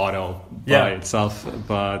auto by itself.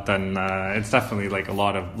 But then it's definitely like a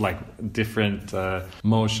lot of like different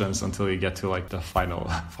motions until you get to like the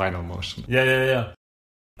final motion. Yeah.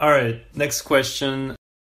 All right, next question.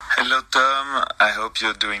 Hello Tom, I hope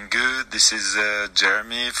you're doing good. This is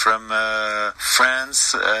Jérémie from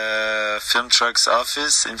France, Film Trucks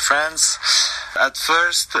office in France. At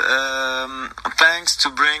first, thanks to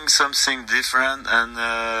bring something different and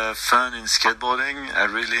fun in skateboarding. I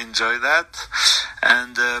really enjoy that.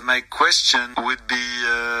 And my question would be,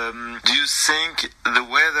 do you think the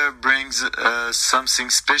weather brings something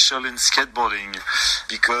special in skateboarding?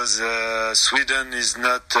 Because Sweden is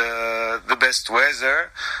not the best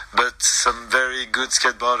weather, but some very good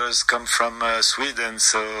skateboarders come from Sweden.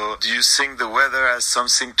 So do you think the weather has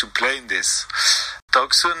something to play in this?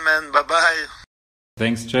 Talk soon, man. Bye-bye.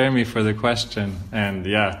 Thanks, Jérémie, for the question. And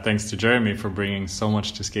thanks to Jérémie for bringing so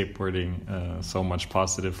much to skateboarding, so much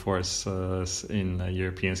positive force in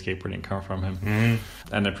European skateboarding come from him.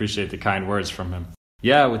 And appreciate the kind words from him.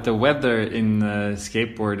 Yeah, with the weather in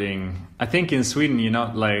skateboarding, I think in Sweden,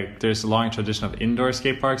 like there's a long tradition of indoor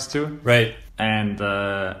skate parks too. Right. And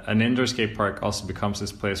an indoor skate park also becomes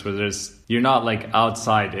this place where you're not like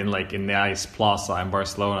outside in the ice plaza in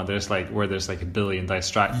Barcelona. There's where there's a billion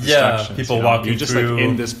distractions. Yeah, people walking You're just through. Like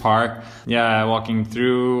in this park, walking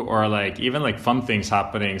through, or like even like fun things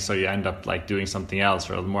happening. So you end up like doing something else,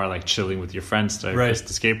 or more like chilling with your friends there. Right. Because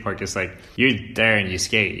the skate park is like you're there and you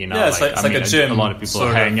skate. Yeah, it's like a gym. A lot of people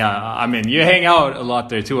hang out. I mean, you hang out a lot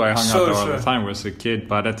there too. I hung out there all the time when I was a kid.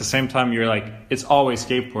 But at the same time, you're like, it's always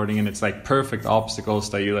skateboarding, and it's like perfect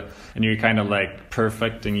obstacles that you're kind of like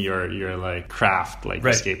perfecting your like craft, like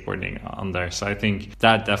right. Skateboarding on there. So I think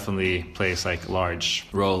that definitely plays like a large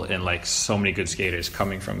role in like so many good skaters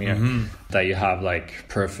coming from here. That you have like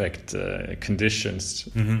perfect conditions,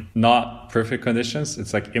 not perfect conditions.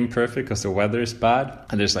 It's like imperfect because the weather is bad,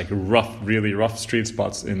 and there's like really rough street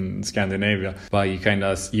spots in Scandinavia. But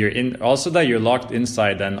you're locked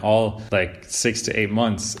inside then all like 6 to 8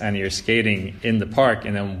 months, and you're skating in the park.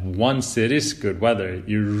 And then once it is good weather,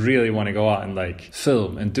 you really want to go out and like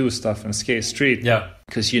film and do stuff and skate street. Yeah.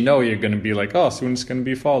 because you're going to be like, oh, soon it's going to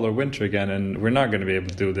be fall or winter again, and we're not going to be able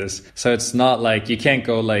to do this. So it's not like you can't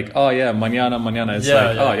go like, oh yeah, mañana. It's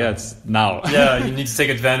it's now. Yeah, you need to take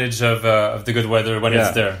advantage of the good weather when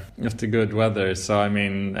it's there. Of the good weather. So I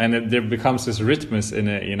mean, and there becomes this rhythmus in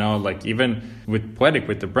it, like even with Poetic,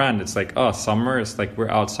 with the brand, it's like, oh, summer is like we're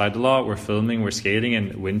outside a lot, we're filming, we're skating,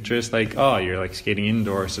 and winter is like, oh, you're like skating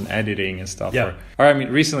indoors and editing and stuff. Yeah. Or I mean,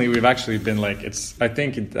 recently we've actually been like, I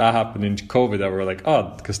think that happened in COVID, that we're like,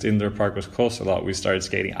 oh, because the indoor park was closed a lot, we started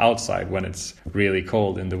skating outside when it's really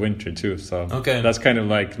cold in the winter too. So that's kind of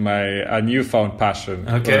like a newfound passion.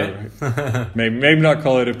 Okay. maybe not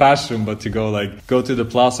call it a passion, but to go to the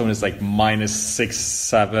plaza when it's like -6,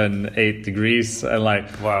 7, 8 degrees and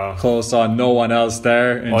like clothes on, no one else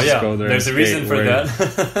there, and go there. There's a reason for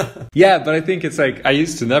that. Yeah, but I think it's like I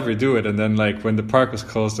used to never do it, and then like when the park was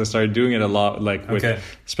closed, I started doing it a lot. Like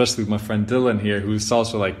especially with my friend Dylan here, who's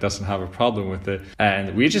also like doesn't have a problem with it,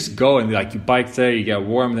 and we just go and like you bike there, you get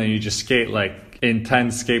warm, then you just skate like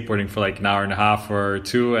intense skateboarding for like an hour and a half or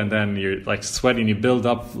two, and then you're like sweating, you build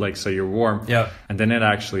up like so you're warm, and then it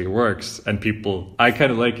actually works. And I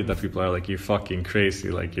kind of like it that people are like, you're fucking crazy,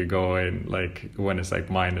 like you're going like when it's like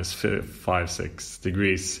 -5, 6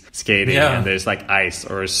 degrees skating, and there's like ice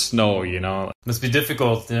or snow, must be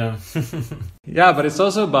difficult. Yeah, but it's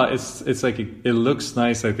also about it's like it looks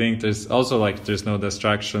nice. I think there's also like there's no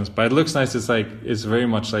distractions, but it looks nice. It's like it's very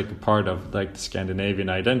much like a part of like the Scandinavian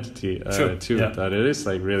identity too. That it is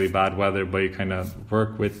like really bad weather, but you kind of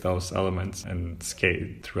work with those elements and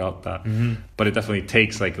skate throughout that. But it definitely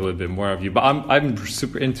takes like a little bit more of you. But I'm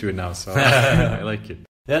super into it now, so I like it.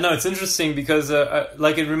 Yeah, no, it's interesting because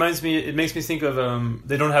it makes me think of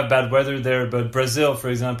they don't have bad weather there, but Brazil, for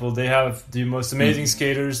example, they have the most amazing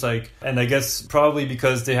skaters, and I guess probably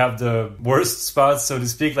because they have the worst spots, so to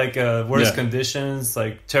speak, worst conditions,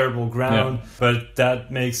 like terrible ground, but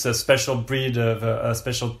that makes a special breed of a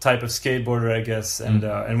special type of skateboarder, I guess.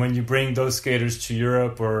 And when you bring those skaters to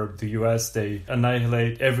Europe or the US, they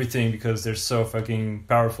annihilate everything because they're so fucking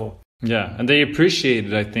powerful. Yeah, and they appreciate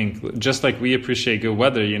it, I think, just like we appreciate good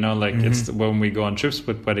weather, it's when we go on trips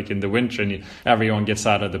with Poetic in the winter and everyone gets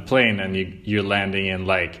out of the plane and you're landing in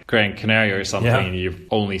like Gran Canaria or something, and you've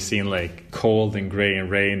only seen like cold and gray and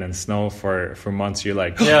rain and snow for months. You're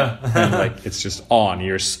like, and like it's just on.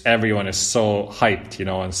 Everyone is so hyped,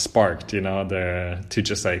 and sparked, to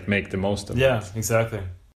just like make the most of it. Yeah, exactly.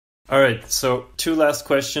 All right, so 2 last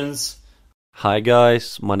questions. Hi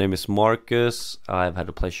guys, my name is Marcus. I've had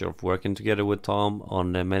the pleasure of working together with Tom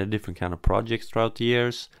on many different kind of projects throughout the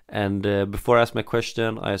years. And before I ask my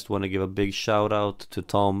question, I just want to give a big shout out to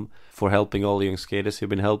Tom for helping all the young skaters he's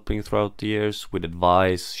been helping throughout the years with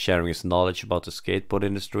advice, sharing his knowledge about the skateboard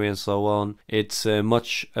industry and so on. It's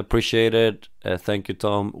much appreciated. Thank you,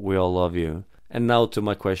 Tom. We all love you. And now to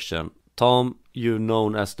my question. Tom, you're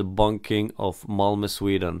known as the bunking of Malmö,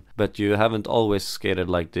 Sweden, but you haven't always skated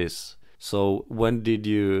like this. So when did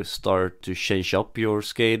you start to change up your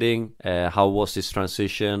skating? How was this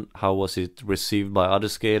transition? How was it received by other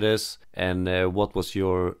skaters? And what was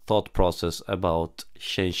your thought process about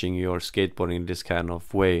changing your skateboarding in this kind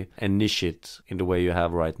of way and niche it in the way you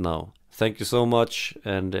have right now? Thank you so much,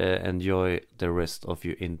 and enjoy the rest of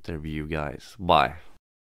your interview, guys. Bye.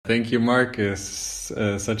 Thank you, Marcus.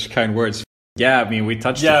 Such kind words. Yeah, I mean, we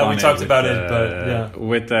touched upon it. Yeah, we talked about it, but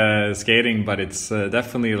with skating, but it's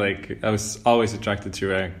definitely like I was always attracted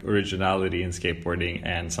to originality in skateboarding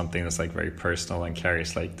and something that's like very personal and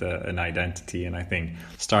carries like an identity. And I think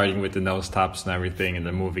starting with the nose taps and everything, and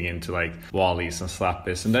then moving into like wallies and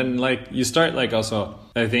slappies, and then like you start like also.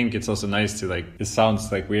 I think it's also nice to like. It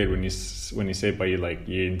sounds like weird when you say it, but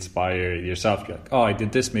you inspire yourself. You're like, oh, I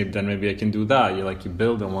did this, maybe I can do that. You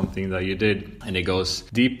build on one thing that you did, and it goes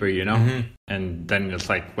deeper, And then it's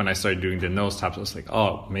like when I started doing the nose taps, I was like,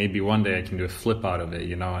 oh, maybe one day I can do a flip out of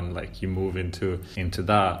it, and like you move into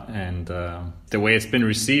that. And the way it's been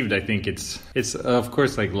received, I think it's of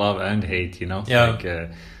course like love and hate, Yeah.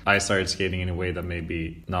 Like I started skating in a way that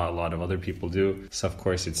maybe not a lot of other people do. So of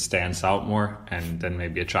course it stands out more, and then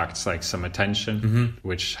maybe attracts like some attention,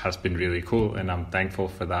 which has been really cool. And I'm thankful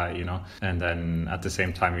for that, And then at the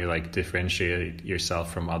same time, you like differentiate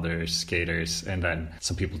yourself from other skaters. And then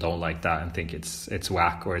some people don't like that and think it's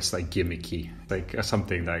whack or it's like gimmicky, like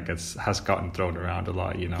something that has gotten thrown around a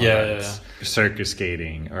lot, Yeah. Circus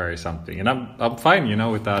skating or something. And I'm fine, you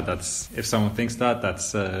know, with that. That's if someone thinks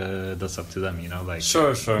that's up to them, you know. Like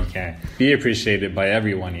sure. You can't be appreciated by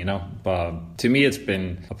everyone, you know. But to me, it's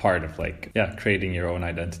been a part of like creating your own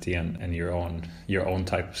identity and your own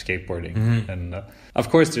type of skateboarding. And of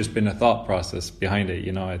course, there's been a thought process behind it.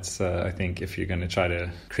 You know, it's I think if you're gonna try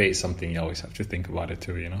to create something, you always have to think about it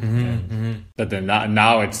too. You know. But then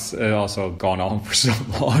now it's also gone on for so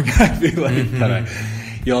long. I feel like that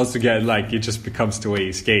you also get like it just becomes the way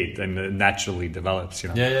you skate and it naturally develops, you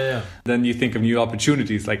know. Yeah. Then you think of new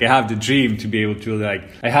opportunities. Like I have the dream to be able to like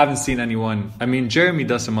I haven't seen anyone. I mean, Jérémie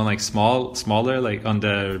does them on like smaller, like on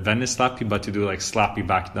the Venice slappy, but to do like slappy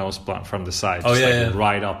back nose blunt from the side,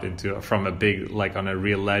 right up into from a big like on a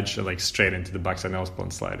real ledge, like straight into the backside nose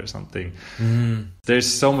blunt slide or something. There's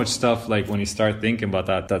so much stuff like when you start thinking about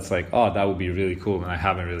that, that's like, oh, that would be really cool, and I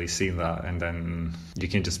haven't really seen that. And then you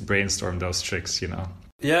can just brainstorm those tricks, you know.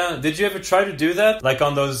 Yeah, did you ever try to do that? Like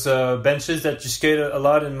on those benches that you skate a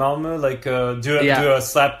lot in Malmö? Like do a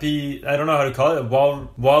slappy, I don't know how to call it, a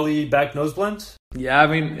wally back nose blunt? Yeah, I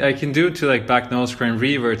mean, I can do it to like back nose grind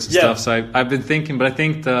reverts and stuff. So I've been thinking, but I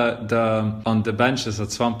think the on the benches at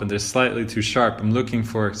Svampen, they're slightly too sharp. I'm looking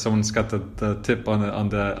for someone's got the tip on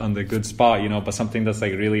the good spot, you know, but something that's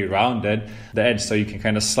like really rounded, the edge, so you can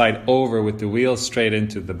kind of slide over with the wheels straight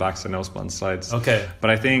into the backs and nose blunt slides. Okay. But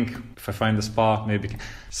I think if I find the spot, maybe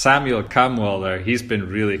Samuel Kamwalder, he's been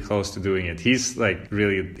really close to doing it. He's like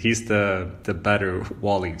he's the better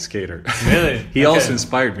Wally skater. Really? He also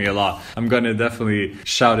inspired me a lot. I'm gonna definitely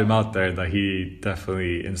shout him out there that he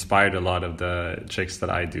definitely inspired a lot of the tricks that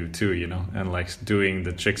I do too, you know. And like doing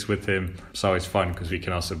the tricks with him, it's always fun because we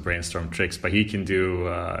can also brainstorm tricks. But he can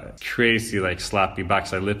do crazy like slappy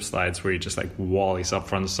backside lip slides where he just like wallies up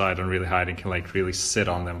front side and really high and can like really sit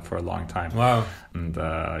on them for a long time. Wow.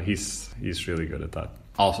 And he's really good at that.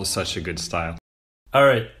 Also such a good style. All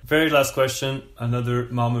right, very last question. Another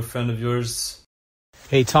Malmö friend of yours.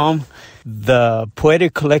 Hey Tom, the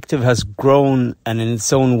Poetic Collective has grown and in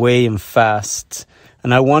its own way and fast.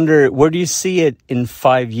 And I wonder, where do you see it in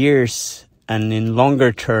 5 years? And in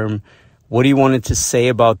longer term, what do you want it to say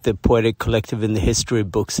about the Poetic Collective in the history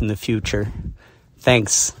books in the future?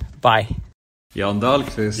 Thanks. Bye. Jan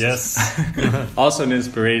Dahlqvist. Yes. Also an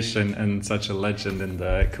inspiration and such a legend in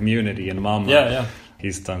the community in Malmö. Yeah.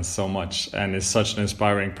 He's done so much and is such an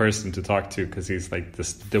inspiring person to talk to because he's like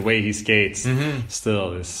this. The way he skates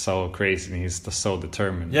still is so crazy and he's so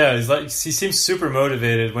determined. Yeah, he seems super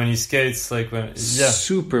motivated when he skates.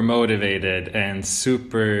 Super motivated and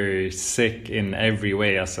super sick in every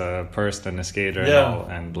way as a person, a skater.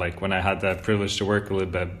 And like when I had the privilege to work a little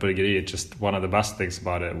bit, but just one of the best things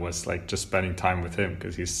about it was like just spending time with him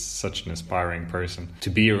because he's such an inspiring person to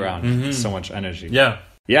be around. So much energy.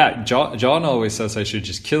 Yeah, John always says I should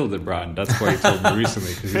just kill the brand. That's what he told me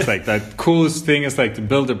recently. Because he's like, the coolest thing is like to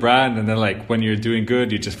build a brand and then like when you're doing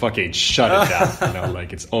good, you just fucking shut it down. You know,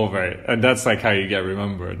 like it's over. And that's like how you get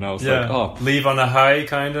remembered. And I was like, oh. Leave on a high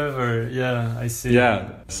kind of, or I see.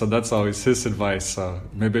 Yeah, so that's always his advice. So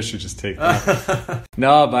maybe I should just take that.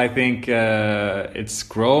 No, but I think it's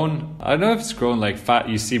grown. I don't know if it's grown like fat.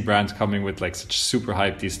 You see brands coming with like such super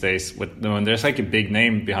hype these days. When there's like a big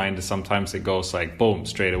name behind it, sometimes it goes like boom,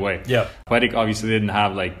 straight away. Yeah. Poetic obviously didn't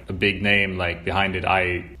have like a big name like behind it.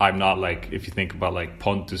 I'm not like, if you think about like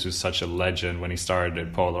Pontus, who's such a legend when he started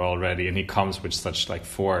at Polar already, and he comes with such like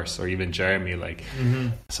force, or even Jérémie, like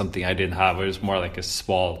something I didn't have. It was more like a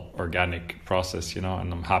small organic process, you know,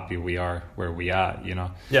 and I'm happy we are where we are, you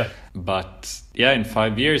know. Yeah. But yeah, in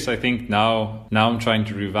 5 years, I think now I'm trying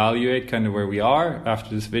to reevaluate kind of where we are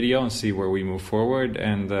after this video and see where we move forward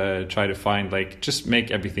and try to find like just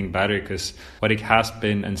make everything better, because what it has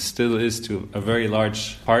been and still is to a very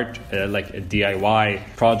large part like a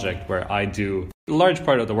DIY project where I do a large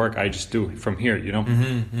part of the work I just do from here, you know,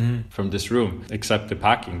 from this room, except the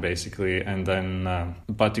packing basically. And then,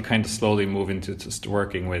 but to kind of slowly move into just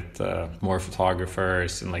working with more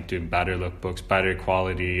photographers and like doing better lookbooks, better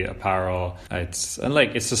quality apparel. It's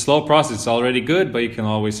a slow process. It's already good, but you can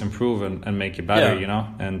always improve and make it better, you know,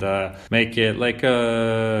 and make it like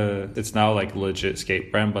it's now like a legit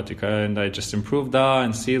skate brand, but I just improve that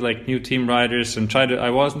and see like new team riders and I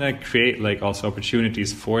was going to create like also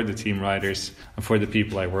opportunities for the team riders. for the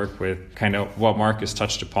people I work with, kind of what Marcus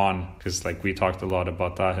touched upon, because like we talked a lot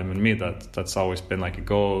about that, him and me, that's always been like a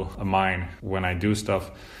goal of mine when I do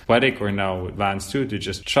stuff. Poetic or now with Vans too, to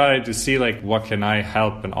just try to see like what can I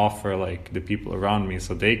help and offer like the people around me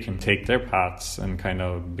so they can take their paths and kind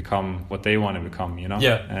of become what they want to become, you know?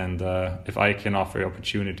 Yeah. And if I can offer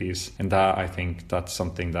opportunities in that, I think that's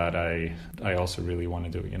something that I also really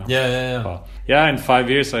want to do, you know? Yeah. But yeah, in 5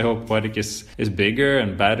 years, I hope Poetic is bigger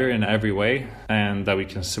and better in every way, and that we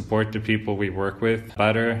can support the people we work with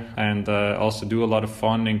better, and also do a lot of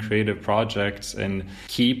fun and creative projects and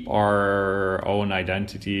keep our own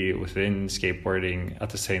identity within skateboarding at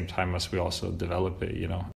the same time as we also develop it, you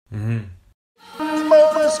know.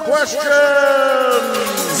 Bonus question!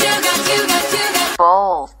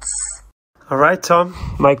 Bolts. All right, Tom,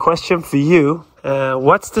 my question for you.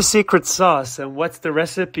 What's the secret sauce and what's the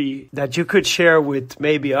recipe that you could share with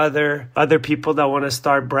maybe other people that want to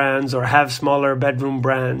start brands or have smaller bedroom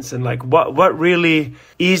brands, and like what really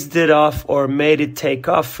eased it off or made it take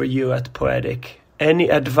off for you at Poetic? Any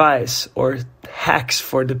advice or hacks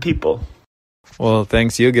for the people? Well,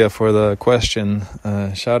 thanks Yuga for the question.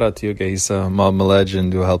 Shout out to Yuga. He's a Malmö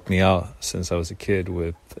legend who helped me out since I was a kid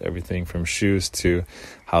with everything from shoes to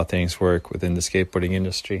how things work within the skateboarding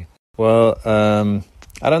industry. Well,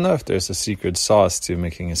 I don't know if there's a secret sauce to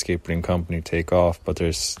making a skateboarding company take off, but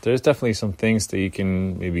there's definitely some things that you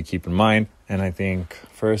can maybe keep in mind. And I think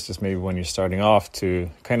first is maybe when you're starting off to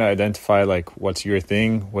kind of identify like what's your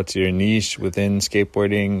thing, what's your niche within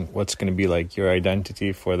skateboarding, what's going to be like your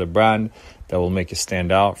identity for the brand that will make you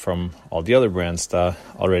stand out from all the other brands that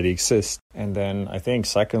already exist. And then I think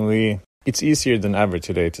secondly, it's easier than ever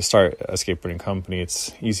today to start a skateboarding company.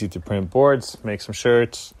 It's easy to print boards, make some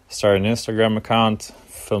shirts, start an Instagram account,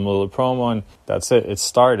 film a little promo, and that's it. It's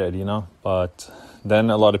started, you know. But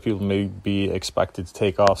then a lot of people may be expected to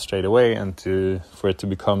take off straight away and for it to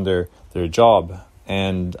become their job.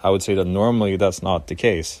 And I would say that normally that's not the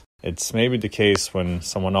case. It's maybe the case when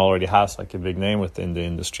someone already has like a big name within the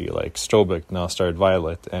industry, like Strobeck now started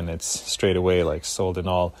Violet, and it's straight away like sold in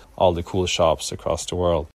all the cool shops across the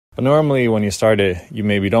world. But normally when you start it, you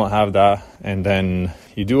maybe don't have that, and then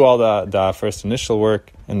you do all that first initial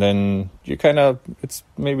work, and then you kind of, it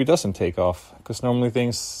maybe doesn't take off, because normally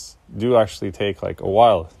things do actually take like a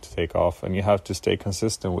while to take off, and you have to stay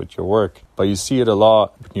consistent with your work. But you see it a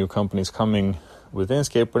lot with new companies coming within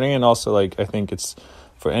skateboarding, and also like I think it's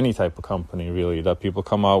for any type of company really, that people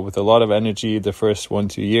come out with a lot of energy the first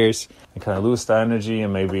 1-2 years and kind of lose the energy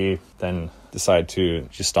and maybe then decide to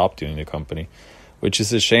just stop doing the company. Which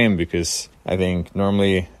is a shame, because I think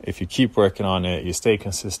normally if you keep working on it, you stay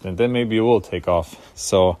consistent, then maybe it will take off.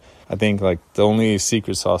 So I think like the only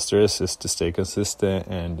secret sauce there is to stay consistent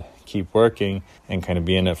and keep working and kind of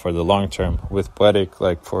be in it for the long term. With Poetic,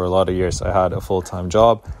 like for a lot of years, I had a full-time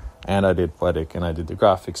job and I did Poetic, and I did the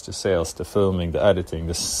graphics, the sales, the filming, the editing,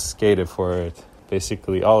 the skated for it.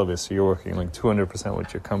 Basically all of it. So you're working like 200%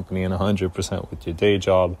 with your company and 100% with your day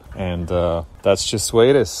job. And that's just the way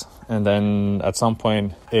it is. And then at some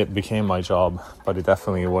point it became my job, but it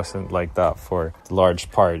definitely wasn't like that for the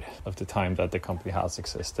large part of the time that the company has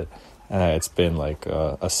existed. It's been like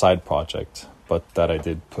a side project, but that I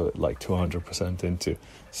did put like 200% into.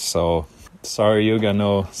 So sorry, Yuga,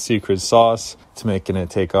 no secret sauce to making it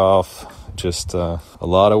take off. Just a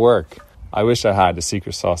lot of work. I wish I had a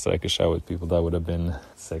secret sauce that I could share with people. That would have been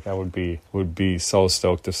sick. I would be so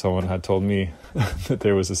stoked if someone had told me that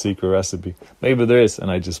there was a secret recipe. Maybe there is, and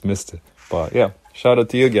I just missed it. But yeah, shout out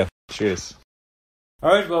to you again. Cheers.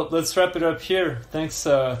 All right, well, let's wrap it up here. Thanks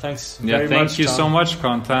very much, thank you Tom. so much,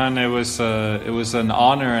 Kontan. It was an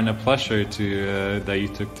honor and a pleasure that you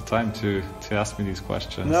took the time to ask me these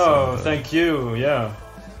questions. No, thank you. Yeah.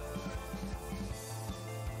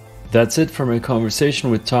 That's it for my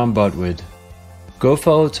conversation with Tom Botwid. Go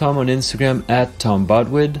follow Tom on Instagram at Tom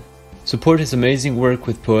Botwid. Support his amazing work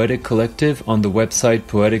with Poetic Collective on the website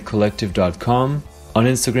poeticcollective.com, on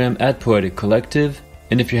Instagram at Poetic Collective,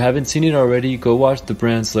 and if you haven't seen it already, go watch the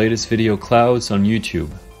brand's latest video, Clouds, on YouTube.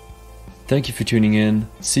 Thank you for tuning in.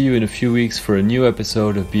 See you in a few weeks for a new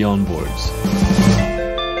episode of Beyond Boards.